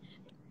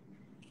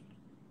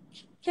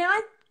 Can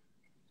I?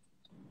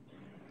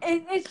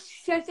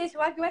 It's just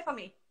walk away from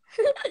me.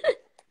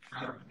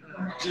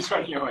 She's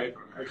running away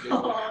from her.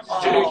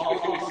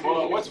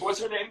 Well,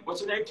 what's her name? What's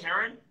her name?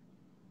 Karen?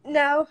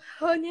 No,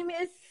 her name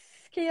is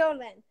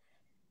Carolyn.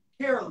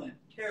 Carolyn.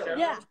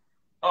 Yeah.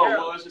 Oh,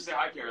 well, let's just say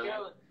hi, Carolyn.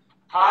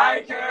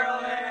 Hi,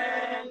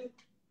 Carolyn.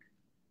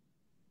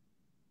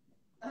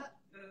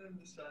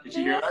 Did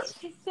you hear us?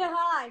 Say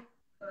hi.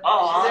 Oh,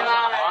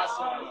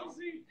 awesome.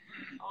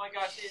 Oh my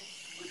gosh.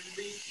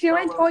 She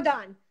went hold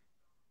on.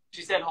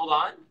 She said, hold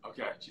on.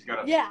 Okay, she's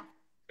got to. Yeah.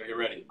 Are you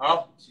ready?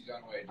 Oh, She's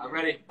on way. I'm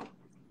ready.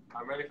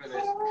 I'm ready for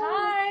this.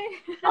 Hi.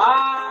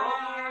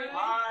 Hi.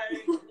 Hi.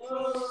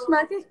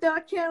 My sister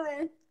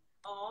Carolyn.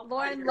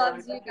 Lauren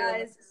loves you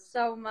guys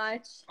so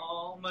much.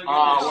 Oh my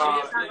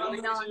Oh, goodness.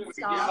 wow. She's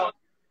Non-stop.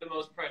 the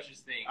most precious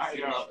thing. I I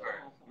know. love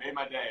her. Made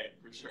my day,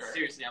 for sure.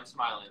 Seriously, I'm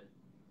smiling.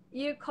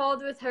 You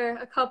called with her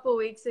a couple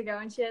weeks ago,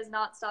 and she has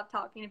not stopped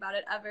talking about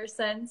it ever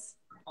since.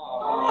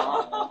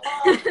 Aww.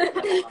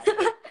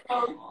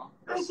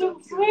 That's so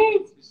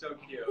sweet. You're so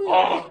cute.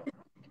 Oh.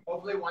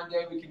 Hopefully one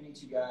day we can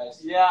meet you guys.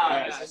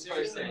 Yeah, Yes. that's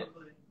person.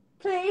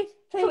 Please.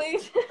 I can't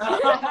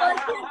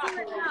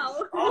do it now.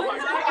 Oh my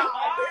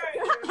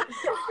God.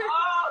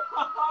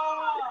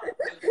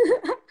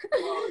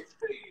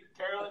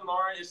 Carolyn,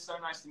 Lauren, it's so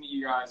nice to meet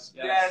you guys.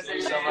 Yes,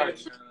 Thank you so it much.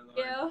 is.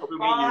 You. Hope we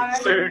meet you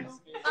soon.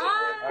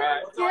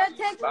 Bye.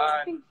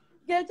 Bye.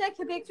 Get a take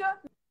a picture.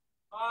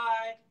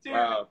 Bye. Dude,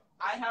 Wow.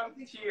 I have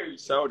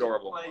tears. So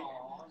adorable. Like,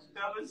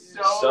 that was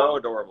So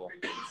adorable.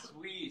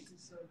 sweet.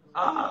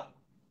 Ah.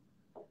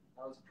 That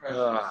was precious.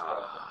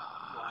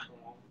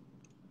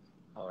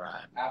 All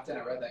right.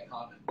 After I read that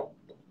comment. Am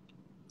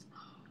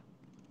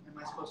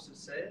I supposed to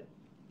say it?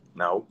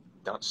 No,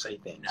 don't say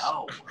things.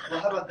 No. Well,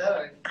 how about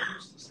that? I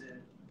used to say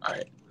it. All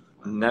right.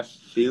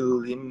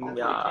 Nephilim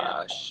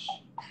Yash.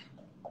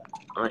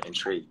 I'm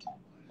intrigued.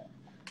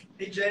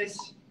 Hey,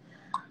 Jace.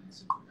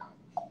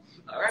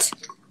 All right.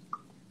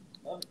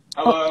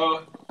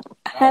 Hello.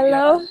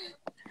 Hello.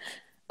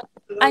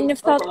 I never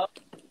thought.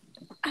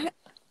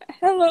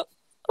 Hello.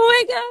 Oh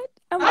my God.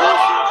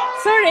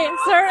 Sorry.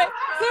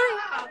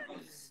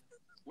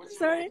 What's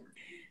Sorry.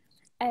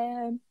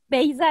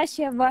 Beyza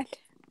Şevval.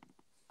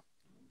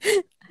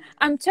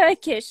 I'm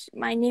Turkish.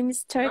 My name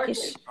is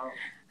Turkish.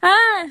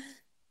 Ah,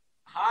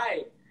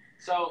 Hi.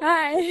 So,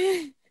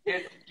 hi.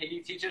 can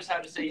you teach us how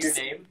to say your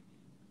name?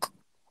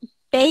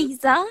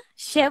 Beyza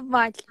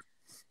Şevval.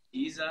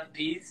 Pizza.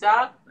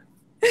 Pizza?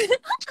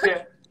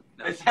 Yeah.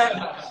 Is that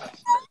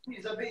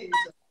Pizza,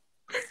 pizza.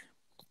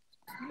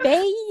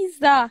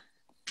 Beyza.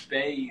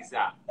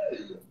 Beyza?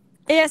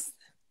 Yes.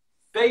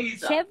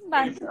 Beyza.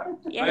 Şevval.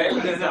 Yes.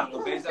 Beyza.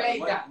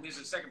 There's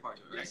a second part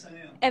to it, right? Yes, I am.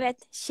 Evet.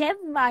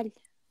 Şevval.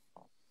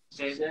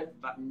 Şevval.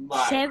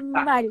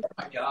 Şevval.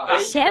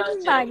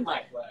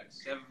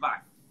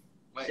 Şevval.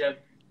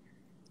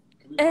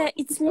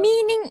 It's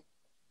meaning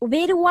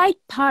very white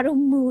part of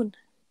moon.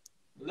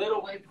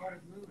 Little white part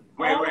of moon.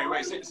 Wait.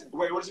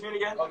 Wait, what does it mean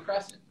again? Oh,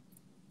 crescent.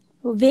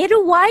 Very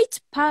white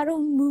part of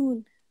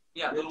moon.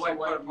 Yeah, little white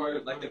part of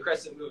like the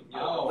crescent moon. You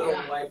know, Oh, little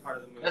yeah. white part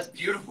of the moon. That's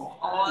beautiful.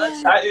 Oh,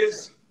 that's That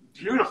is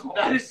beautiful.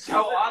 That is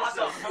so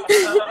awesome.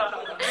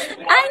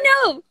 I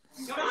know.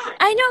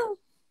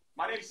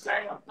 My name's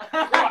Sam.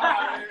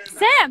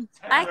 Sam,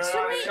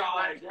 actually,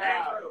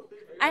 Yeah.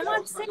 I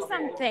want to say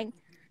something.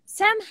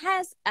 Sam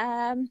has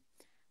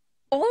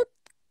old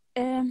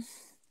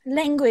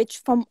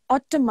language from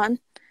Ottoman.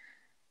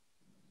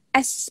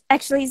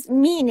 Actually, is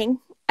meaning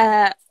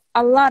a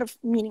lot of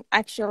meaning.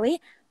 Actually,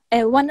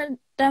 one of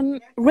them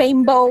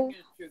rainbow,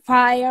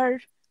 fire,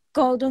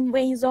 golden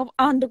ways of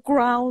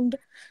underground.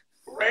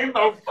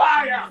 Rainbow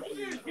fire.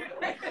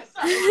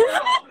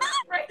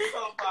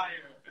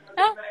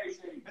 Ha?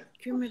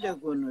 Kiminle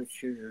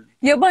konuşuyor?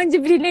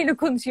 Yabancı birileriyle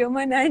konuşuyorum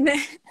anneanne.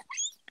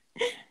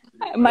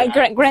 My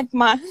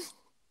grandma.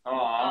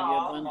 Aww.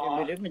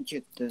 Yabancı biri mi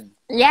çıktı?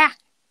 Yeah.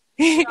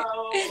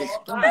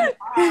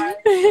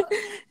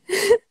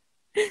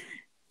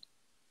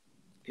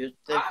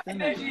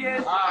 Göstersene.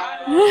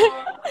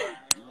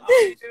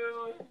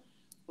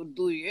 O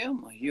duyuyor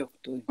mu?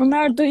 Yok duymuyor.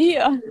 Onlar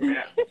duyuyor.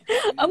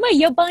 Ama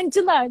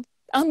yabancılar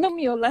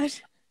anlamıyorlar.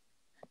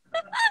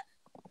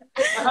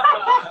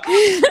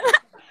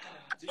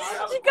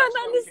 She can't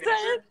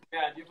understand.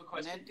 Yeah, do you have a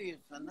question? Ne diyor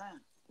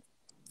sana?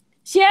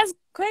 She has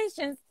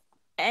questions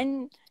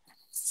and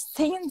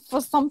saying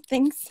for some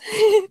things.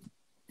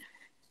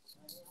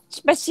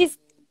 But she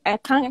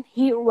can't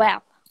hear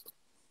well.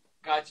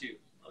 Got you.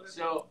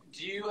 So,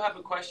 do you have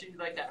a question you'd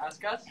like to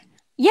ask us?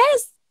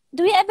 Yes.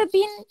 Do you ever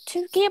been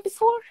to Turkey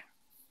before?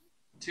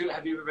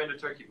 Have you ever been to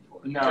Turkey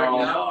before? No.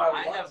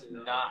 I have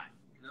not.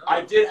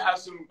 I did have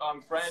some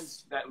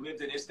friends that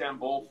lived in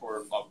Istanbul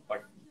for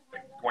like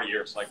 20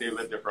 years. Like, they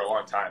lived there for a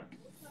long time.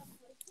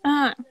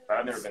 But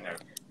I've never been there.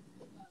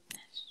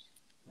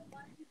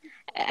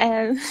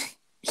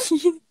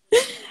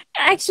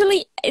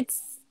 Actually,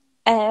 it's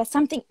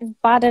something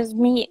that bothers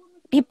me.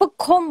 People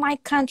call my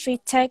country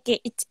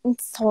Turkey. It's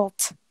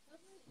insult.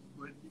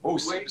 Oh,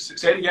 say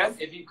it again.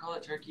 If you call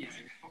it Turkey, it's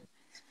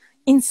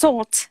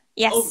Insult.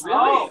 Yes. Oh,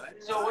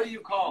 really? So what do you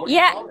call it?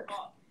 Yeah.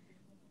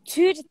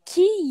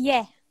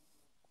 Türkiye.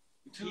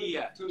 Turkey.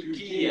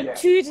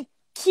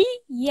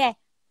 Türkiye.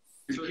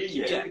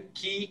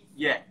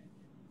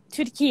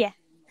 Türkiye.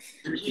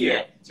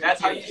 Turkey.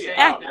 That's how you say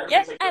it.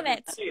 Yes,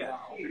 evet.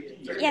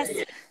 Yes.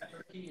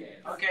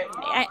 Okay.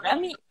 I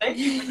mean, thank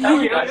you.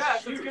 Yeah,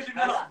 that's good to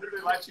know.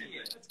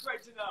 That's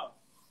great to know.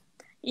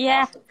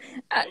 yeah,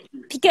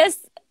 because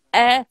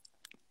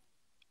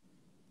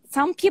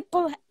some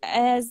people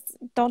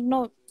don't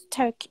know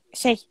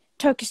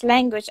Turkish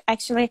language.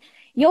 Actually,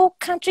 your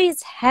country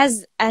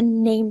has a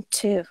name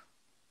too.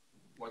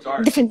 What's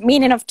ours? Different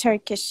meaning of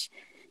Turkish.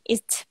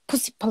 It's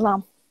pussy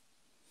plum.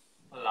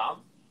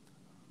 Plum?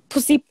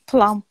 Pussy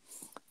plum.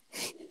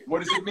 What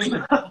does it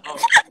mean?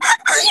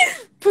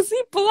 Pussy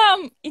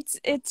plum.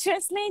 It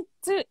translates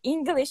to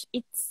English.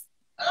 It's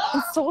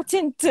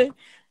insulting to.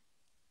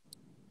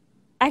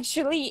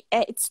 Actually,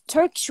 it's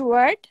Turkish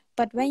word,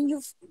 but when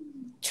you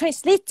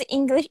translate to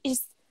English,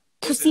 it's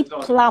pussy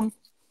plum.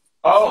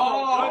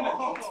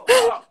 Oh!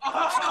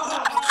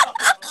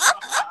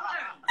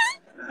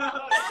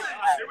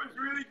 It was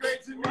really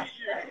great to meet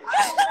you.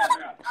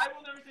 I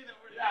will never say that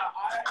word.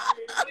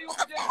 What do you want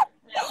to do?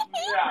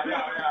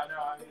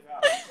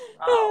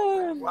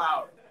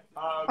 Wow.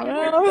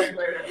 Yeah.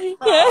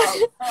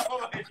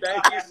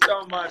 Thank you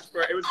so much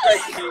for it was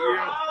great to meet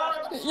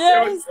you.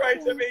 Yes. It was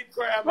great to meet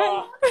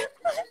Grandma.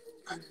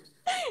 It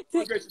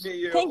was great to meet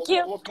you. Thank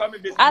you. We'll come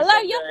and visit I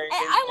love you. someday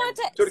I want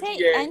to say,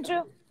 Turkey.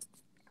 Andrew.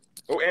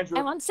 Oh, Andrew.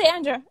 I want to say,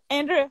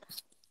 Andrew,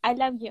 I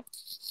love you.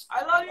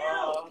 I love you.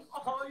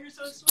 Oh, you're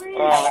so sweet.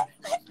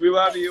 We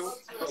love you.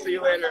 We'll see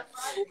you later.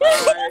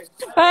 Bye.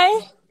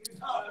 Bye.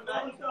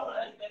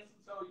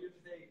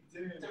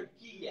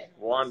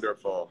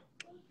 Wonderful.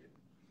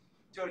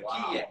 Turkey.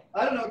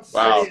 I don't know.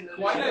 Wow.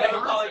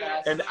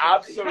 Wow. An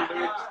absolute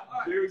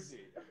doozy.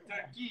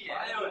 Turkey.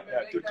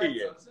 Yeah,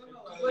 Turkey.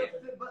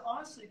 But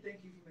honestly, thank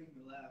you for making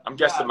me laugh. I'm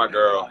guessing my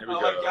girl. Here we Oh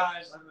go. my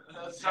gosh,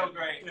 that's so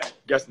great.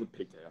 Guessing the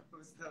pigtail.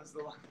 That was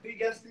the one. Who you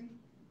guessing?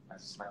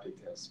 That's my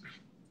pigtails.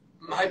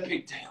 My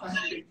pigtail.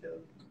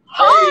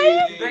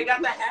 Hi. They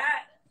got the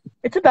hat.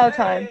 It's about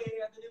time.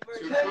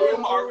 To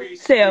whom are we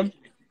Sam.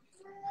 speaking?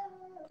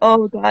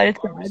 Oh God, it's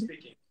Who are we bad.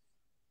 speaking?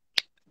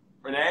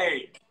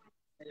 Renee.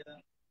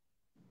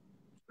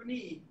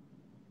 Me.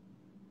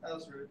 That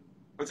was rude.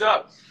 What's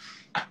up?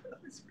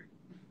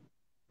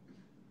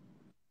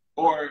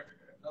 Or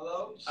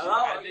Hello?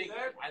 I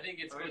think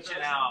it's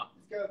glitching out.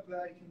 Let's go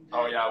back and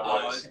oh yeah, it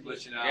Oh, was. it's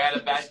glitching out. We had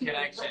a bad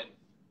connection.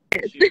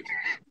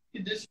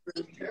 This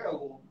is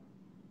terrible.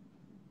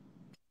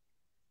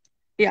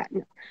 Yeah.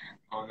 No.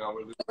 Oh no,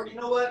 we're losing. You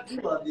know what? We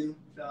love you.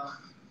 So.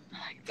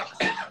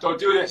 Don't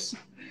do this.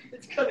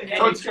 It's cutting Hey,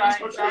 Don't try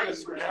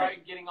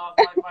getting off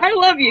Wi-Fi. I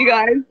love you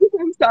guys.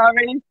 I'm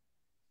sorry.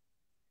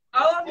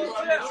 I love you too.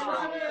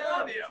 I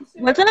love you.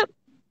 What's up?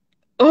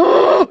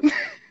 Oh.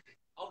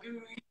 I'll give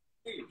you.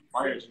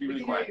 Mario, just be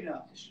really quiet. You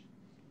know.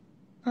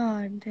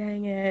 Oh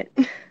dang it.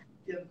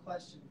 You have a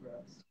question for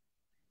us?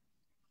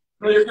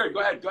 No, you're good.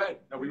 Go ahead.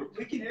 No,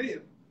 We can hear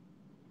you.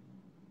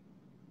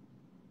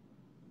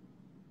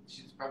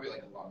 She's probably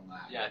like a long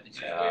laugh. Yeah, I think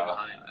she's way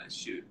behind.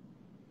 Shoot.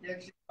 Yeah,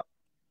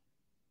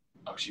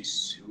 Oh, she's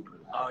super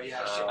loud. Oh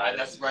yeah,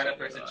 that's right up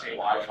her to change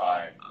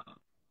Wi-Fi.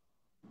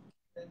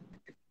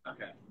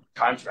 Okay.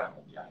 Time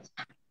travel, guys.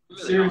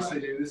 Seriously,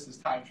 dude, this is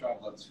time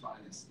travel at its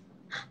finest.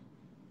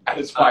 At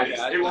its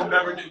finest. yeah. It will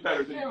never get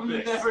better than It will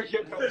this. never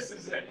get better. This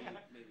is it.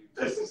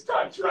 This is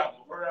time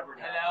travel forever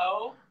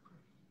now.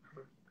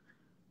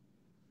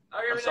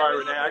 Hello? I'm sorry,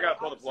 Renee. I gotta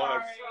pull the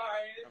plug.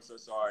 I'm so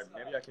sorry.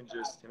 Maybe I can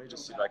just. Let me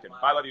just see if I can.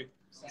 I love you.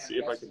 See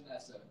if I can.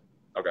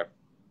 Okay.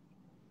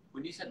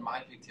 When you said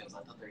my pigtails,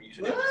 I thought they were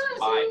usually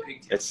my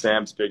pigtails. It's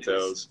Sam's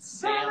pigtails.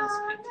 Sam's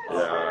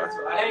pigtails.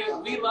 Yeah. Hey,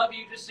 we love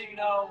you, just so you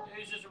know. It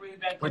was just a really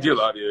bad We connection. do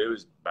love you. It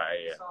was bad.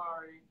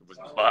 Sorry. It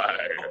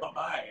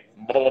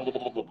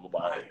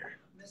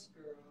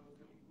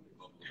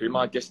Who am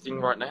I guesting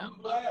right now?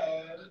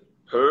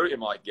 Who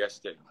am I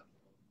guesting?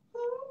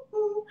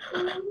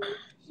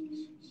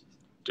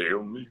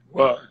 Tell me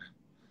why.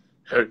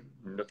 Had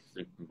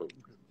nothing but.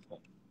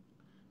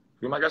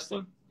 Who am I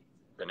guesting?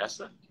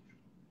 Vanessa?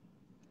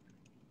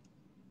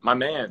 My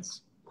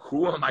mans.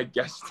 Who am I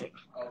guesting?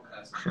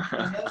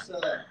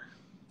 Vanessa.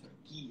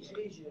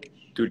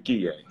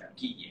 Turkiye.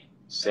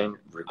 Saint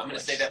I'm going to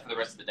say that for the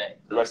rest of the day.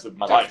 The rest of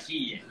my life.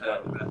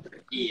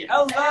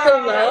 Hello.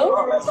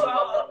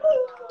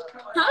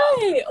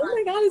 Hi. Oh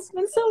my god, it's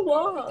been so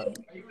long.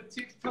 Are you a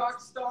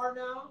TikTok star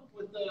now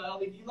with the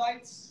LED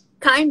lights?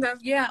 Kind of,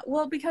 yeah.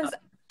 Well, because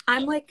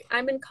I'm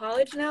in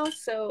college now,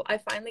 so I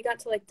finally got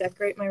to like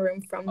decorate my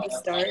room from the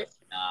start.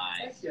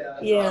 Nice.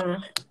 Yeah.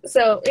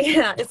 So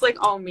yeah, it's like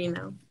all me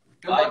now.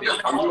 Are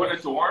you in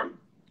a dorm?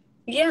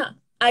 Yeah.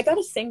 I got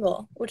a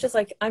single, which is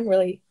like I'm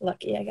really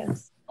lucky, I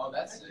guess. Oh,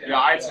 that's Yeah,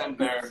 I attended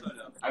there.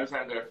 I was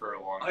there for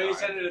a long time. Oh, you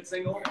attended at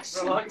single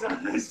for a long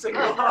time?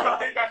 Single.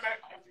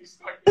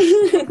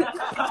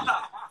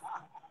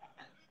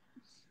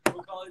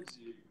 What college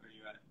are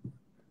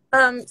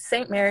you at?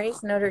 St.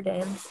 Mary's, Notre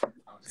Dame,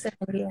 St.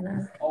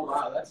 Indiana. Oh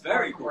wow, that's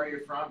very cool. Where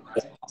you're from,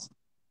 right?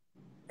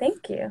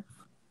 Thank you.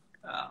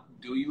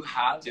 Do you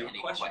have any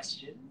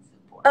questions?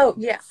 Oh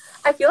yeah,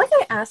 I feel like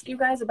I ask you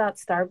guys about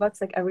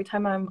Starbucks like every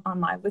time I'm on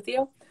live with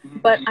you,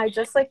 but I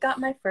just like got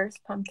my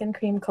first pumpkin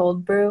cream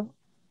cold brew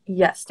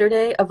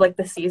yesterday of like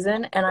the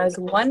season, and I was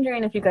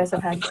wondering if you guys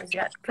have had yours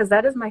yet, because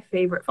that is my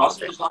favorite.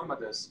 Dawson was talking about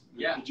this.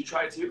 Yeah. Did you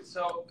try it too?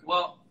 So,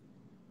 well,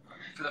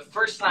 for the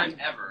first time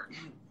ever,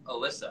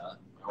 Alyssa,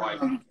 my wife,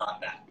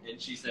 got that,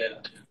 and she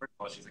said, first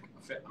of all, she's like,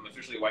 I'm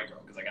officially a white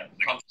girl because I got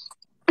pumpkin.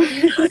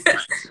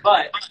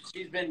 But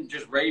she's been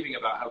just raving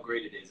about how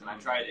great it is, and I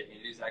tried it, and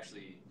it is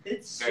actually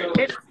very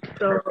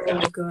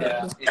good.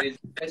 Yeah, it is.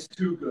 It's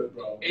too good,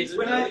 bro. It's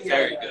really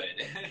very good.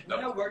 When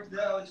I worked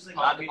there, I was just like,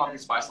 Not the pumpkin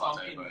spice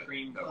latte, but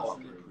cream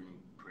coffee.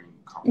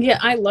 Yeah,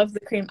 I love the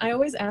cream. I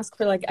always ask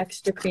for like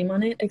extra cream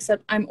on it,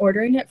 except I'm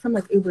ordering it from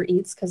like Uber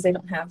Eats because they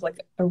don't have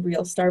like a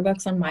real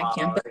Starbucks on my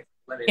campus.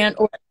 Can't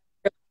order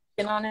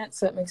on it,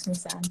 so it makes me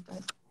sad.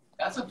 But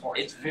That's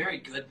important. It's very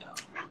good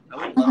though.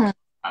 I would Mhm. love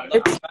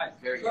it. It's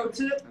very Pro good.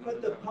 tip,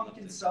 put the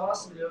pumpkin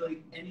sauce in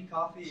really any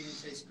coffee and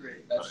it tastes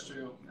great. That's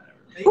true.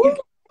 Make it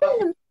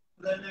put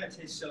that in there, it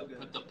tastes so good.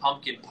 Put the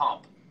pumpkin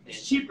pump.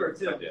 It's cheaper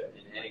too.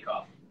 In any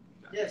coffee.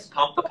 Yes.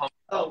 Pump the pumpkin.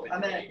 Oh, I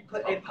meant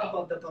put a pump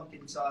of the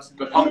pumpkin sauce in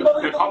The there. pump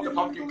the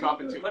pumpkin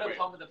cup into Put a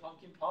pump of the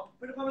pumpkin pump.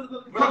 Put a pump of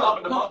the pumpkin Put a pump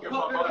in the pumpkin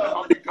cup. Put a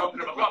pumpkin cup.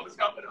 Put a pumpkin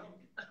cup.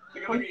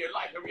 Look at me,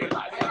 light. Look at me,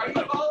 Are you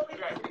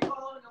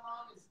following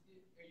along?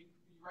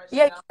 Are you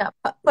yeah,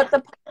 but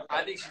the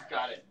I think she's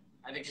got it.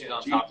 I think she's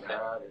on top of it.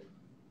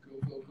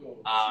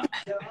 Cool.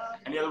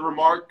 Any other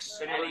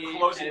remarks? Any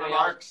closing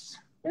remarks?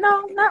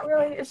 no, not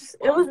really. It's just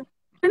it's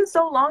been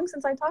so long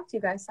since I talked to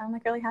you guys, so I'm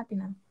like really happy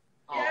now.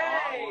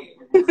 Yay!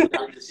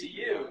 Good to see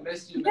you. I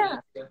missed you. Yeah.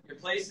 Your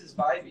place is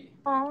vibey.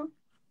 Aw.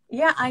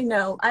 Yeah, I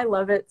know. I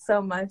love it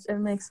so much. It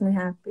makes me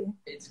happy.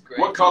 It's great.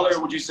 What color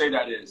would you say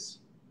that is?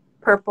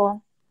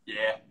 Purple.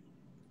 Yeah.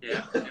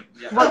 Yeah. That'd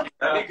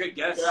be a good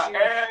guess. Yeah,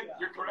 and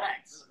you're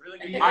correct. Really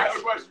good I guess. have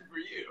a question for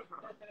you.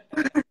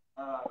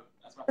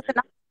 That's my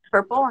favorite.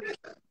 Purple.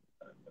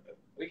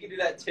 We can do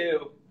that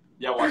too.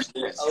 Yeah, watch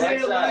this.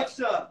 Hey,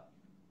 Alexa, Alexa.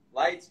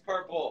 lights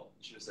purple.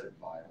 You should have said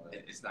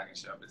violet. It's not gonna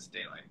show up. It's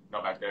daylight.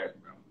 No, back there.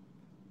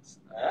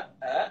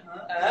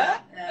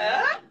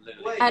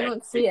 Wait. I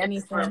don't see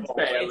anything. It's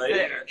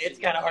there. It's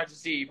kind of hard to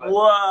see. But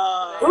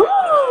Ooh!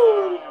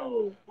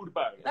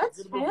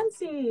 That's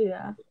fancy.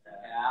 yeah.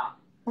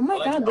 Oh my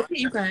god, look at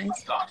you guys.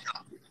 Stop.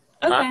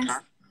 Okay.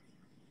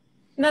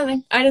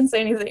 Nothing. I didn't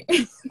say anything.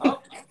 Oh,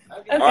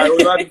 okay. All right,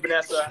 we love you,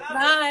 Vanessa.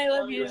 Bye,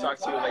 love you. We'll talk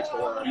to you later.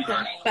 Okay,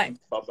 bye.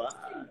 Bye-bye.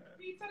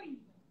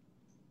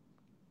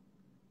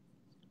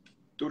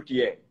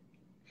 Turkiye.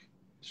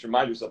 Just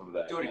remind yourself of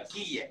that.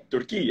 Turkiye.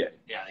 Turkiye.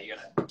 Yeah, you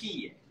gotta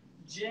Turkiye.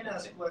 Jen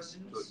has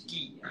questions.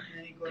 Turkiye.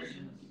 Any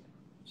questions?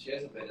 She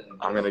hasn't been in the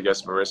I'm gonna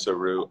guess Marissa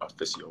Rue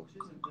official. She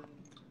hasn't been.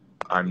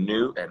 I'm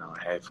new and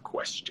I have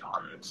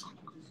questions.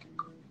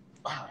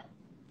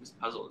 This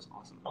puzzle is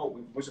awesome. Oh,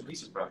 where's the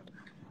pieces, bro?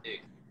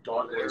 Hey.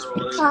 There's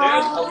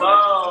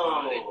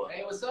Hello.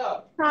 Hey, what's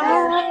up?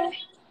 Hi.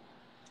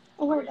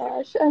 Oh my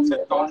gosh, I'm Yeah,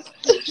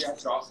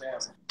 Dawson.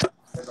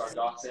 There's our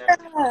Dawson.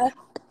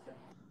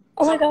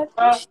 Oh my god.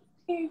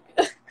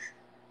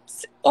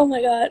 Oh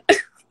my god.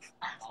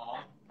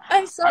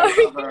 I'm sorry.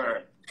 I love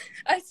her.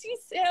 I see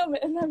Sam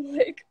and I'm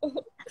like,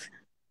 oh.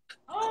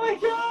 Oh my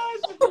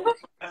gosh.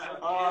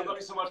 I love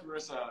you so much,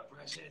 Marissa.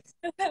 Precious.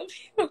 I love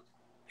you.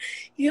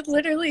 You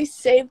literally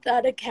saved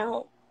that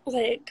account.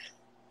 Like,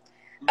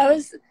 I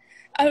was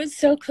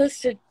so close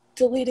to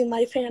deleting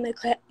my fan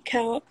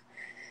account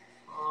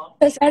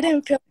because I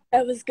didn't feel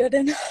like I was good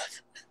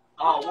enough.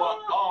 Well,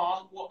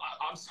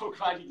 I'm so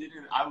glad you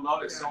didn't. I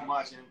love it so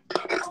much. And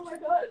Oh my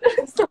god.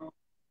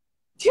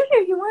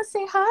 Junior, you want to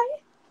say hi?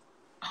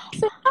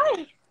 Say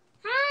hi.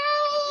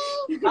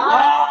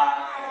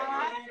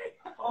 Hi.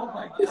 Oh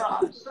my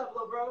What's up,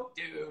 little bro?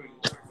 Dude.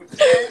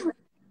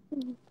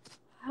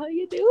 How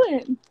you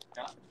doing?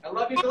 I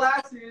love your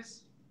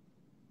glasses.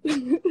 What's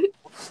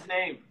his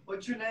name?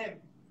 What's your name?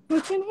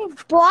 What's your name?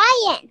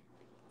 Brian.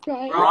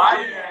 Brian.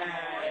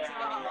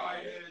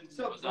 What's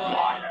up,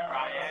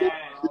 Brian.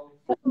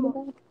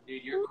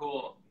 Dude, you're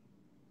cool.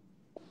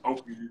 Oh,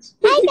 please.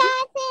 Hi,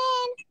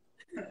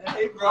 Dawson.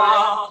 Hey,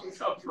 Brian. What's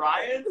up,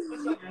 Brian?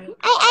 What's up, man?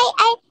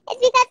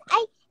 It's because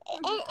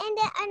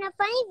in a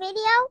funny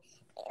video,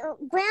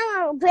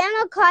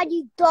 Grandma called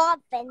you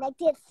Dolphin, like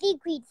the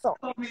secret song.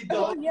 Call me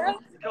Dolphin. Yeah.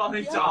 Call me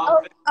Yeah.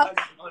 Tom.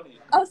 That's funny.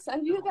 I'll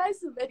send you guys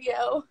the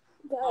video.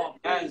 Oh,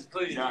 guys,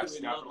 please. Yes,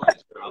 We love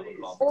definitely.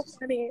 that. So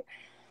funny.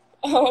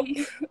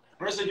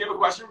 Marissa, do you have a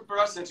question for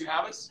us since you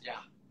have us? Yeah.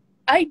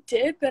 I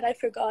did, but I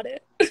forgot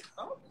it.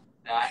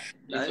 That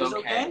is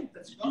okay.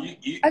 That's fine.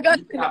 You I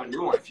got- can have a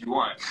new one if you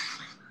want.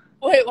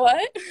 Wait,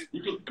 what?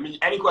 You can. I mean,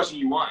 any question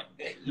you want.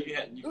 You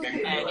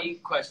can any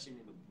question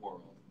in the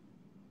world.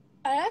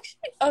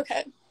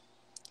 Okay.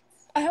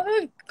 I have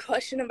a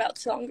question about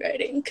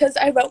songwriting because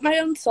I wrote my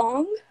own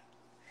song,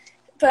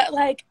 but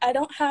like I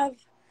don't have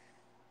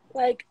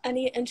like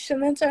any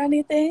instruments or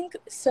anything.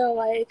 So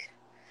like,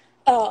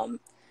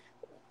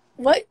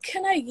 what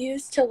can I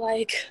use to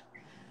like,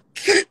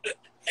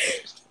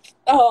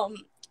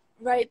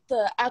 write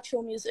the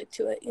actual music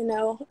to it? You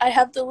know, I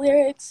have the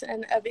lyrics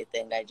and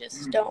everything. I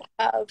just don't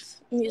have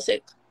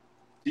music.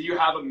 Do you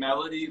have a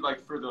melody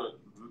like for the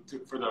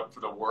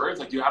words?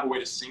 Like, do you have a way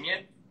to sing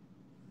it?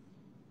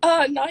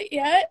 Not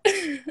yet.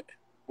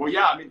 Well,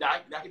 yeah. I mean,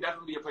 that could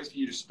definitely be a place for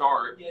you to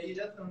start. Yeah, you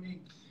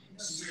definitely.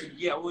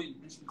 Yeah, well,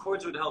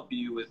 chords would help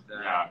you with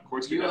that. Yeah,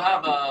 chords. You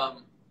have a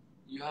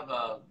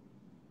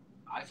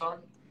iPhone,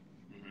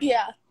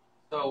 Yeah.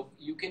 so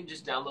you can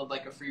just download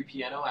like a free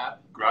piano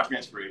app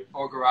GarageBand's free.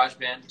 or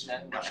GarageBand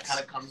which kind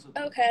of comes with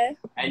it. Okay.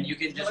 And you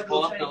can just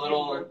pull up the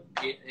little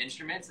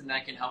instruments, and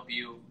that can help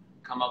you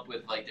come up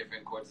with like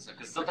different chords and stuff.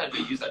 Because sometimes we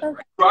use that.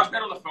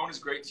 GarageBand on the phone is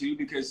great too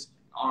because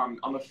on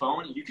the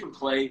phone you can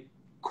play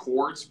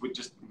chords with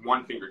just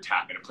one finger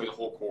tap and it play the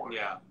whole chord.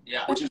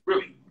 Yeah. Which is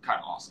really kind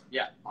of awesome.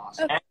 Yeah.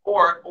 Awesome. And,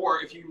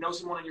 or if you know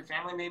someone in your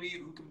family maybe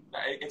who can,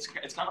 it's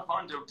kind of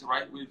fun to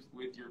write with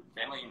your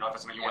family. You know, if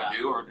that's something you want to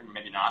do, or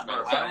maybe not.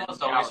 But I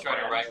almost always try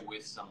to write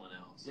with someone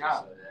else. Yeah.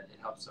 So that it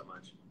helps so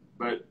much.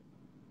 But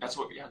that's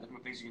what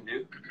different things you can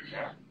do.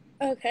 Yeah.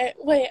 Okay.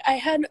 Wait, I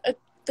had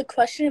the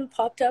question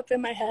popped up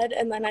in my head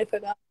and then I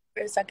forgot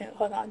for a second.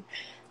 Hold on.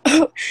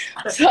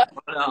 So,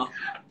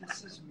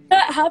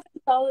 that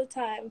happens all the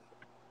time.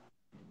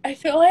 I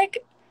feel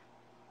like,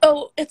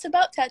 it's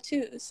about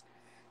tattoos.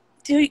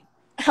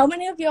 How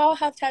many of y'all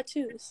have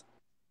tattoos?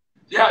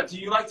 Yeah. Do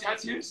you like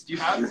tattoos? Do you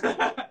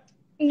have?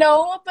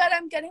 No, but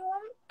I'm getting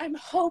one. I'm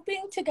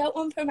hoping to get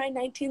one for my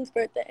 19th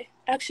birthday.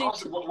 Actually.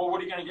 Awesome.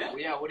 What are you gonna get?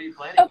 Yeah. What are you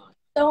planning on?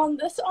 So on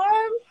this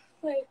arm,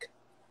 like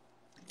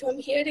from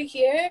here to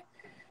here,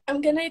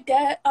 I'm gonna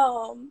get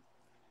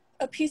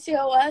a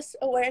PCOS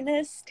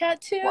awareness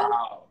tattoo.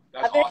 Wow,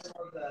 that's awesome.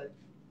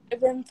 I've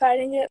been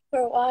fighting it for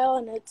a while,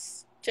 and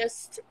it's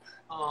just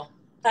us.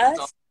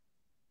 Awesome.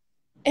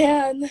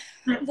 And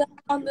then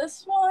on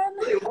this one,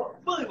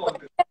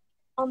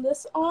 on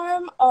this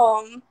arm,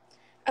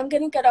 I'm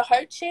gonna get a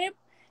heart shape,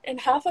 and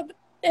half of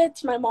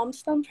it's my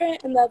mom's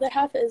thumbprint, and the other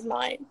half is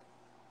mine.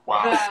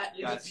 Wow,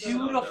 That's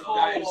beautiful.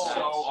 That is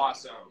so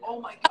awesome.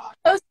 Oh my god.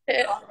 Post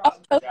it. I'll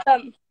post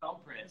them.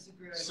 Thumbprint.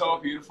 So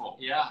beautiful.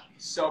 Yeah.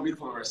 So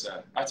beautiful,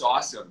 Marissa. That's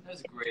awesome. That's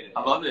a great idea.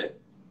 I love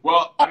it.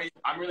 Well, I mean,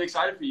 I'm really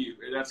excited for you.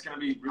 That's going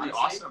to be really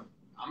awesome.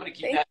 I'm going to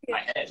keep that in my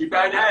head. Keep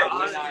that in your head.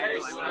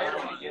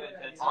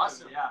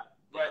 Awesome. Yeah.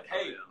 But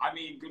hey, I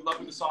mean, good luck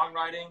with the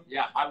songwriting.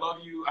 Yeah. I love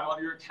you. I love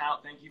your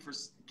account. Thank you for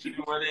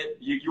keeping with it.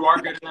 You are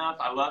good enough.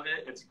 I love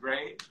it. It's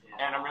great.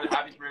 And I'm really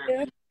happy for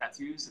your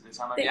tattoos. They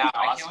sound like I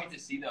awesome. can't wait to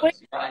see those. Wait.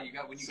 When you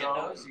get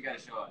those, you got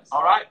to show us.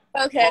 All right.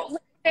 Okay. Well,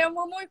 I have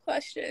one more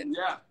question.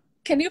 yeah.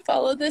 Can you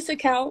follow this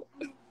account?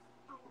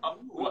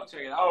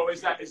 Check it out. Oh,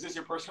 is this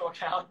your personal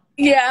account?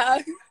 Yeah.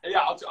 Yeah,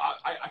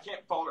 I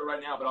can't follow it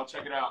right now, but I'll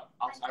check it out.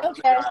 I'll check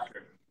it out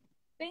after.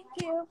 Thank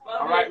you.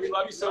 All right, we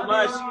love you so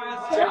much.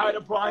 Say hi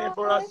to Brian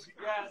for us.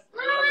 Yes.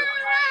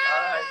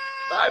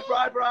 All right.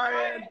 Bye,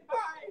 Brian.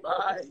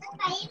 Bye.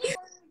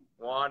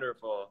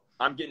 Wonderful.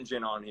 I'm getting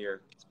Jen on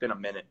here. It's been a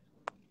minute.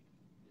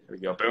 Here we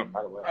go. Boom.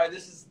 By the way. All right,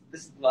 this is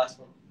the last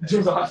one.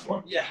 Jen's the last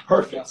one? Yeah.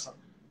 Perfect.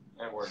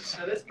 That works.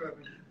 That is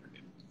perfect.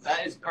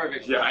 That is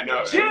perfect. Yeah, I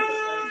know.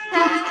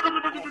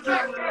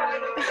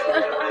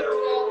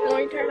 Let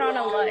me turn on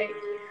a light.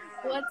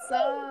 What's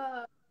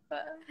up?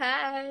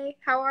 Hi.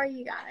 How are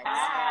you guys?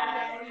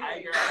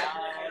 Hi,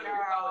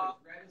 girl.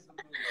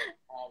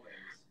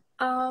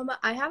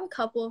 I have a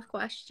couple of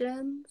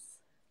questions.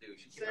 Dude,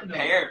 she's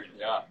prepared.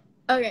 Yeah.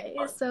 Okay,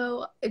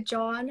 so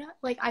John,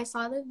 like I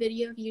saw the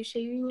video of you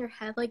shaving your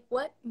head. Like,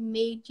 what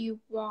made you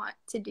want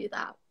to do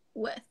that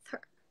with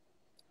her?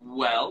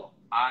 Well,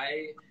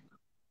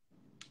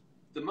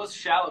 the most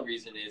shallow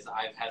reason is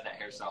I've had that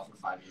hairstyle for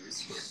 5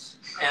 years.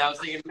 And I was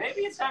thinking,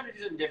 maybe it's time to do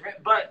something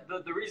different. But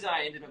the reason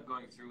I ended up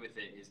going through with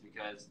it is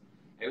because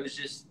it was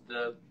just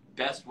the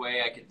best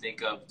way I could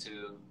think of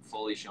to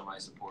fully show my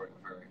support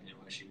of her and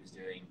what she was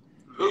doing.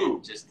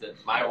 Who? Just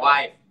my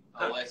wife,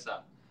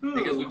 Alyssa,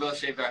 because we both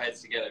shaved our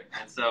heads together,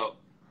 and so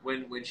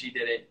when she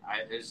did it,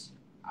 I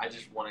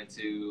just wanted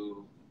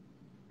to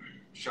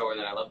show her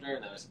that I loved her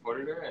and that I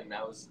supported her, and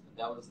that was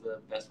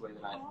the best way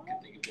that I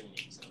could think of doing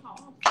it. So.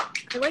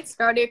 I like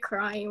started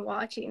crying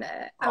watching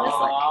it. I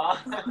was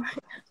like,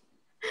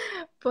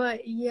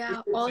 but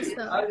yeah,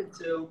 also. I did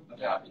too.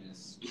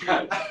 Happiness.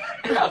 Yeah,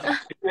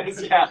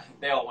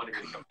 they all wanted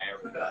me to come here.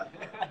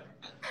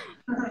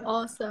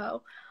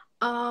 Also,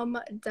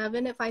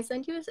 Devin, if I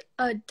send you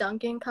a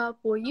Dunkin' cup,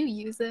 will you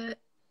use it?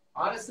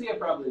 Honestly, I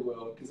probably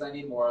will because I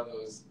need more of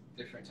those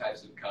different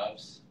types of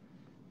cups.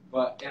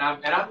 But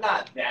I'm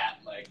not that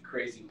like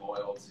crazy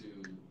loyal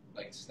to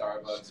like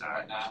Starbucks or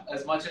whatnot.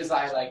 As much as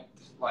I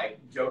like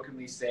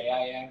jokingly say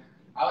I am,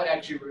 I would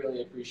actually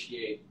really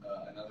appreciate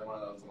another one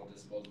of those little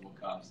disposable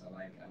cups. I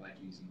like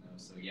using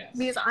those. So yes.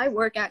 Because I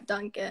work at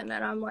Dunkin'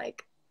 and I'm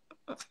like.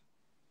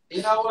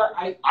 You know what?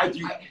 I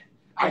do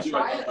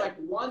try it like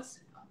once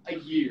a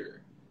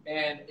year,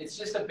 and it's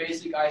just a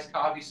basic iced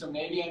coffee. So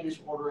maybe I'm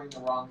just ordering the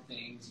wrong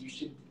things. You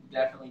should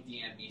definitely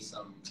DM me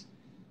some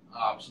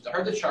options. I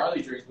heard the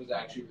Charlie drink was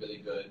actually really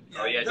good.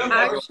 Oh yeah,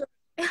 Actually,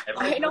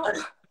 I don't.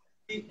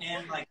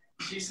 And like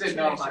She said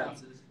no.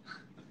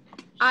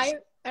 I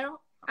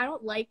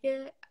don't like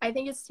it. I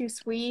think it's too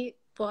sweet,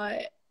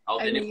 but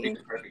Then it would be the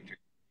perfect drink.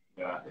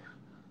 Yeah.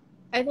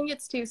 I think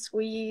it's too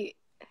sweet.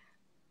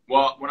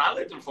 Well, when I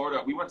lived in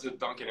Florida, we went to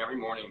Dunkin' every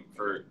morning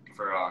for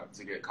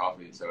to get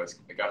coffee. So it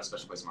got a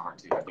special place in my heart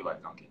too. I do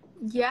like Dunkin'.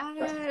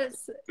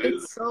 Yes,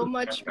 it's so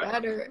much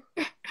better.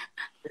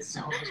 It's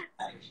so much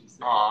better.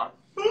 Aw.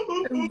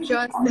 I'm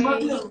just I'm a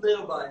saying,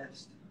 little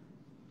biased.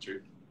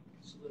 True.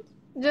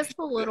 just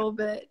a little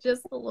bit,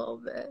 just a little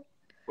bit.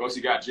 What else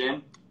you got,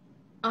 Jen?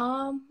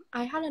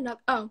 I had enough.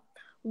 Oh,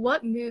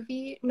 what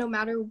movie, no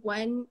matter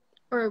when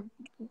or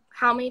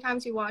how many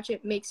times you watch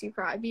it, makes you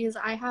cry? Because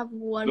I have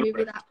one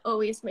movie that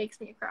always makes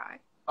me cry.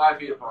 5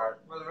 feet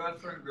apart. Where the red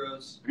fern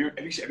grows.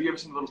 Have you ever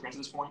seen The Little Prince at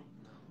this point?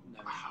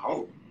 No.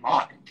 Oh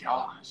my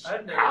gosh.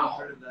 I've never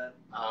heard of that.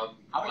 How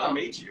I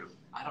made you?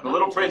 I don't The know.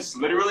 Little Prince,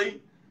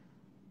 literally.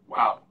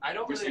 Wow. I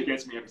don't This really.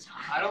 gets me every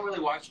time. I don't really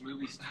watch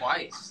movies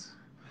twice.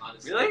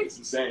 Honestly. Really? It's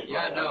insane.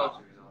 Yeah, Oh, no.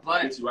 wow.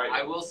 But Gets you right.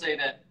 I will say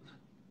that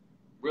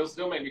Real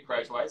Still made me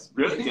cry twice.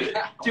 Really? Did it?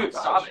 Yeah. Oh my Dude,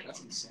 gosh, sobbing.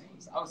 That's insane.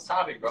 I was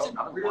sobbing, bro.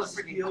 Real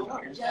Steel.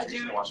 Yeah,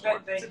 dude. It's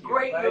It's a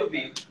great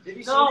movie. Have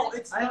you No, seen it?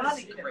 it's I haven't not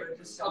seen a it, great. but it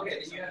just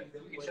Okay, sounds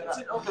then you it's shut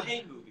an up.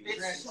 okay movie.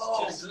 It's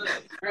so good.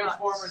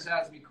 Transformers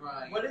has me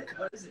crying. What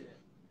is it?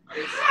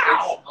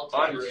 I'll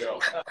tell you.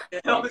 Unreal.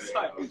 Tell me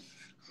something.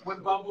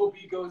 When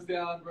Bumblebee goes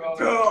down, bro.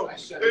 Bro, I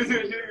shut you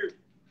it.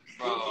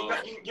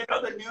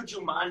 know the new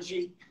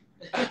Jumanji?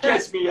 It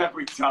gets me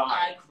every time.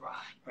 I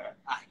cry.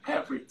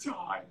 Every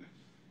time.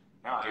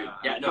 No, dude.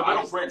 Yeah, no, The I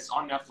Little was- Prince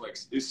on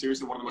Netflix is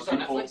seriously one of the most It's on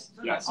beautiful. Netflix?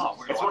 Yes, Oh,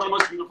 we're gonna it's one of the watch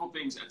most beautiful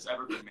things that's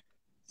ever been made.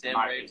 Sam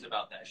My raves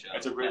about that show.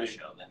 It's a really-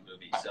 that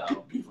movie.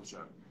 So, Beautiful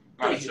show.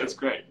 That's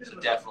great. so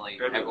definitely,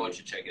 Great movie. everyone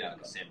should check it out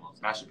because Sam loves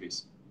it.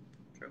 Masterpiece.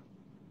 True.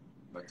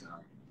 But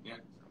yeah.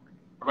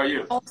 What about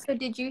you? Also,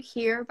 did you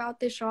hear about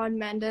the Shawn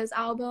Mendes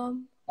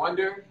album?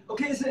 Wonder?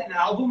 Okay, is it an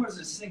album or is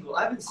it a single?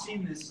 I haven't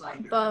seen this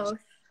like Both.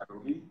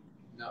 Movie?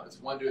 No,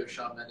 it's Wonder of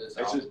Shawn Mendes' It's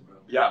album, just, bro.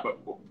 yeah, but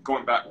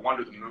going back,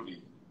 Wonder the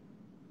movie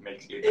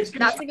makes it. It's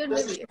That's a good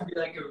this movie. is gonna be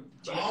like a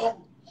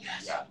Oh,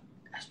 yeah.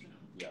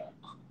 Yeah.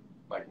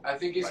 Like, I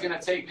think he's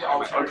gonna take the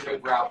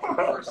alternative route for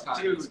the first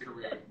time in his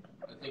career.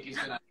 I think he's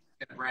gonna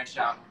branch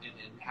out and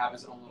have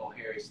his own little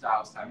Harry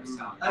Styles type of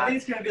sound. I think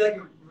it's gonna be like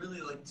a really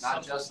like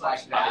Not simple just like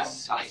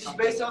slash that. ballad. It's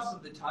based off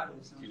of the title.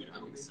 It sounds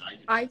I'm excited.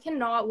 I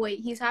cannot wait.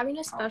 He's having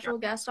a special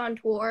guest on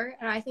tour,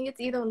 and I think it's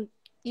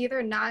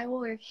either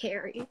Niall or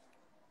Harry.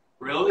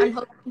 Really? I'm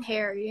hoping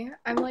Harry.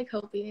 I'm like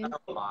hoping. I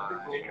would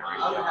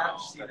have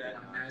to see that.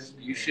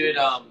 You should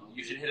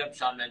hit up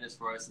Shawn Mendes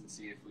for us and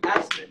see if we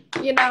can spin.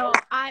 You know,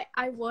 I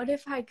would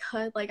if I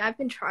could. Like, I've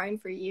been trying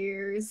for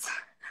years.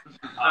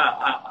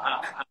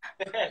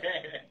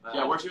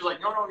 yeah, where she was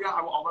like, no, yeah,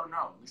 I'll let him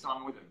know. At least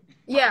I'm with him.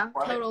 Yeah,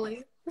 Right.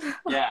 totally.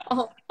 Yeah.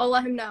 I'll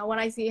let him know when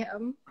I see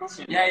him.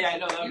 Yeah,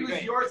 no, that would be Use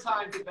great. your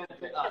time to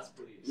benefit us,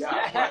 please.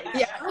 Yeah.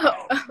 Yeah.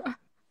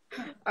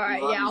 All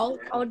right. Yeah,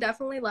 I'll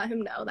definitely let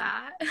him know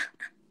that.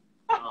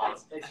 Oh,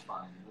 it's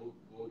fine.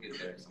 We'll get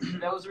there.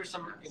 Those were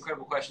some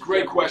incredible questions.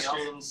 Great Do you have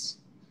anything questions.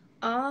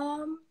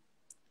 I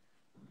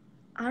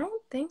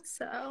don't think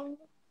so.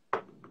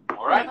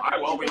 All right.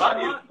 Well, we love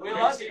you. We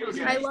love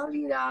you. I love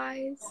you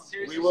guys.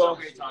 Seriously, We will.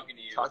 so great talking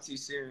to you. Talk to you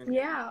soon.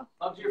 Yeah.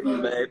 Love your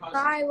Babe.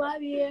 I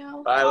love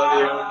you. Bye,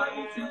 love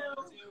you. All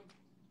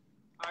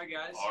right,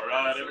 guys. All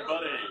right,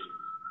 everybody.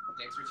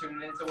 Thanks for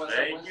tuning in to What's Up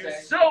Thank you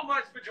Wednesday. so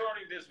much for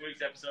joining this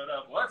week's episode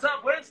of What's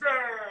Up Wednesday.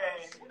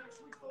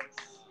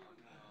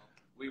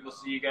 We will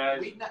see you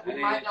guys. We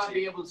might not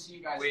be able to see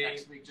you guys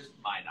next week, just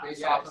might not.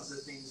 based off of the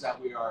things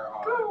that we are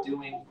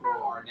doing for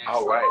our next.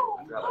 Oh, right.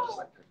 week. Just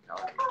like the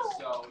calendar.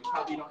 So you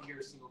probably don't hear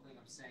a single thing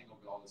I'm saying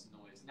over all this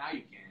noise. Now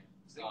you can.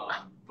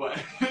 But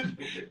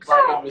like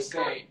I was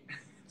saying,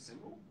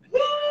 Single?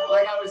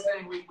 Like I was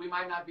saying, we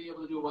might not be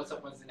able to do a What's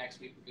Up Wednesday next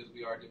week because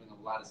we are doing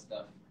a lot of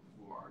stuff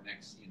for our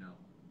next,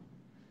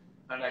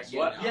 Our next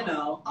what? what? You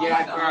know.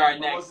 Yeah, For our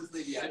next, we'll just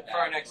leave you at for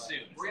our that, next but soon.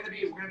 We're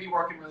gonna be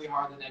working really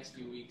hard the next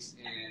few weeks,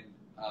 and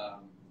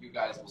you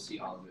guys will see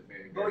all of it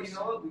very, Well, very you know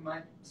soon. what? We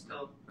might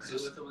still So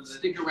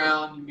stick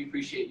around. We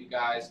appreciate you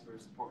guys for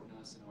supporting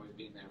us and always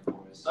being there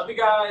for us. Love you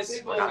guys.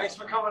 Thanks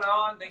for coming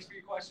on. Thanks for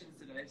your questions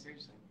today.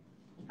 Seriously.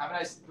 Have a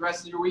nice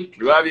rest of your week.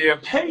 We love you.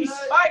 Peace.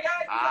 Bye,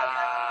 guys.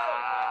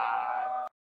 Ah.